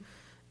he's going,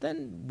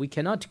 then we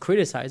cannot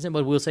criticize him,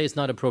 but we'll say it's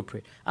not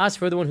appropriate. As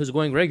for the one who's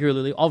going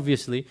regularly,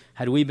 obviously,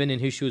 had we been in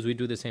his shoes, we'd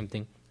do the same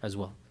thing as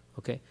well.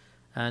 Okay?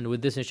 And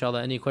with this,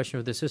 inshallah, any question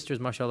with the sisters?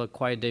 MashaAllah,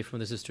 quiet day from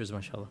the sisters,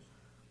 MashaAllah.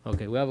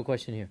 Okay, we have a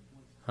question here.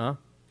 Huh?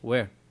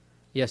 Where?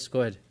 Yes,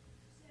 go ahead.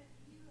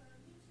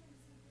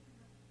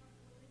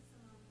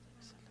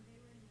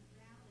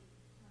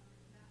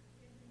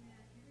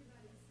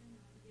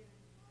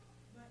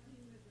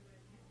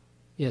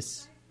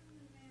 Yes.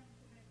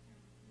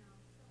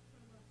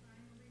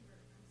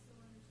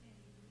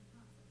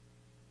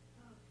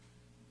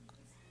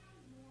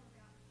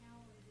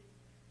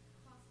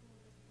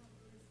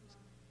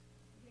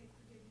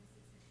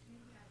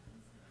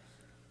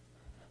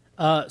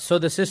 So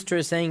the sister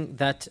is saying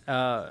that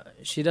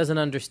she doesn't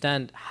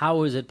understand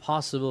how is it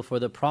possible for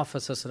the Prophet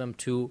ﷺ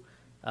to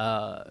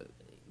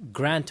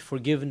grant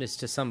forgiveness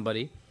to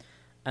somebody,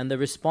 and the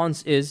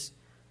response is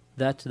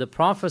that the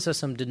Prophet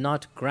ﷺ did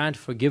not grant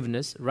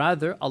forgiveness.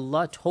 Rather,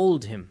 Allah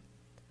told him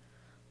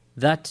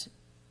that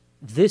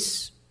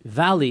this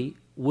valley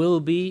will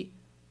be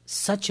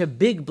such a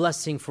big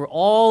blessing for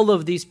all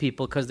of these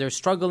people because they're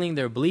struggling,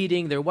 they're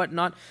bleeding, they're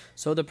whatnot.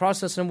 So the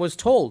Prophet ﷺ was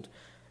told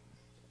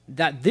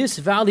that this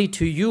valley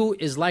to you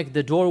is like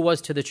the door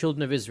was to the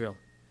children of Israel.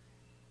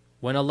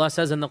 When Allah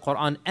says in the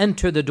Quran,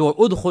 enter the door,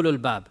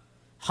 udkhulul bab,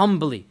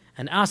 humbly,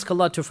 and ask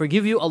Allah to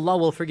forgive you, Allah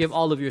will forgive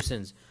all of your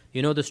sins.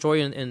 You know the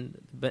story in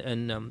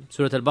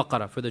Surah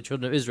Al-Baqarah for the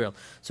children of Israel.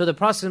 So the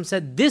Prophet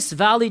said, this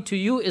valley to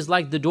you is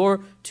like the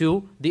door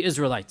to the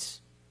Israelites,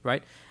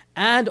 right?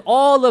 And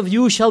all of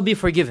you shall be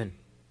forgiven.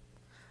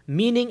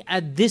 Meaning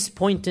at this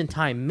point in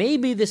time,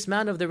 maybe this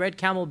man of the red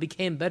camel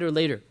became better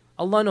later.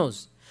 Allah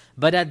knows.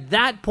 But at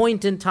that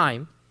point in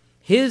time,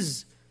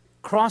 his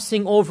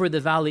crossing over the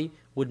valley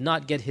would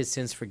not get his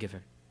sins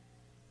forgiven,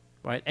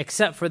 right?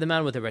 Except for the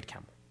man with the red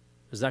camel.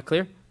 Is that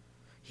clear?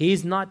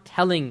 He's not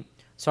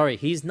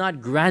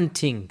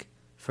granting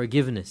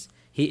forgiveness.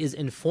 He is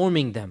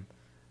informing them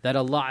that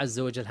Allah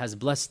Azza wa Jal has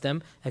blessed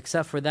them,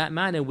 except for that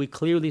man, and we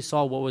clearly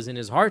saw what was in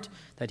his heart,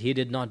 that he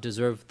did not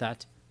deserve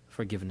that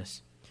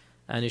forgiveness.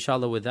 And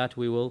inshallah, with that,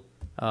 we will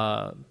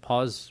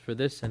pause for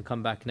this and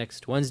come back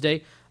next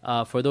Wednesday.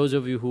 For those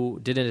of you who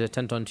didn't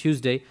attend on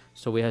Tuesday,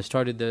 so we have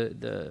started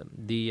the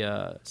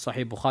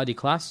Sahih Bukhari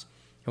class,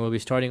 and we'll be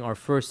starting our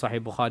first Sahih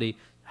Bukhari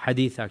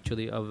hadith,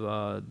 actually, of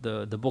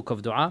the book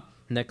of dua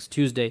next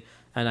Tuesday.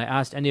 And I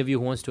asked any of you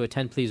who wants to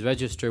attend, please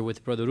register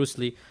with Brother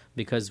Rusli,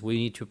 because we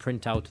need to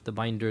print out the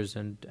binders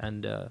and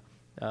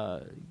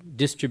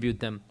distribute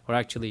them, or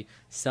actually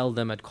sell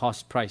them at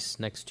cost price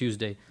next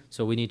Tuesday.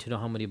 So we need to know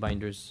how many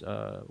binders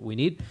we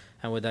need.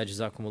 And with that,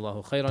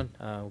 Jazakumullahu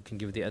khairan. We can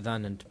give the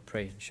adhan and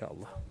pray,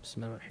 inshallah.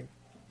 Bismillahir Rahmanir Rahim.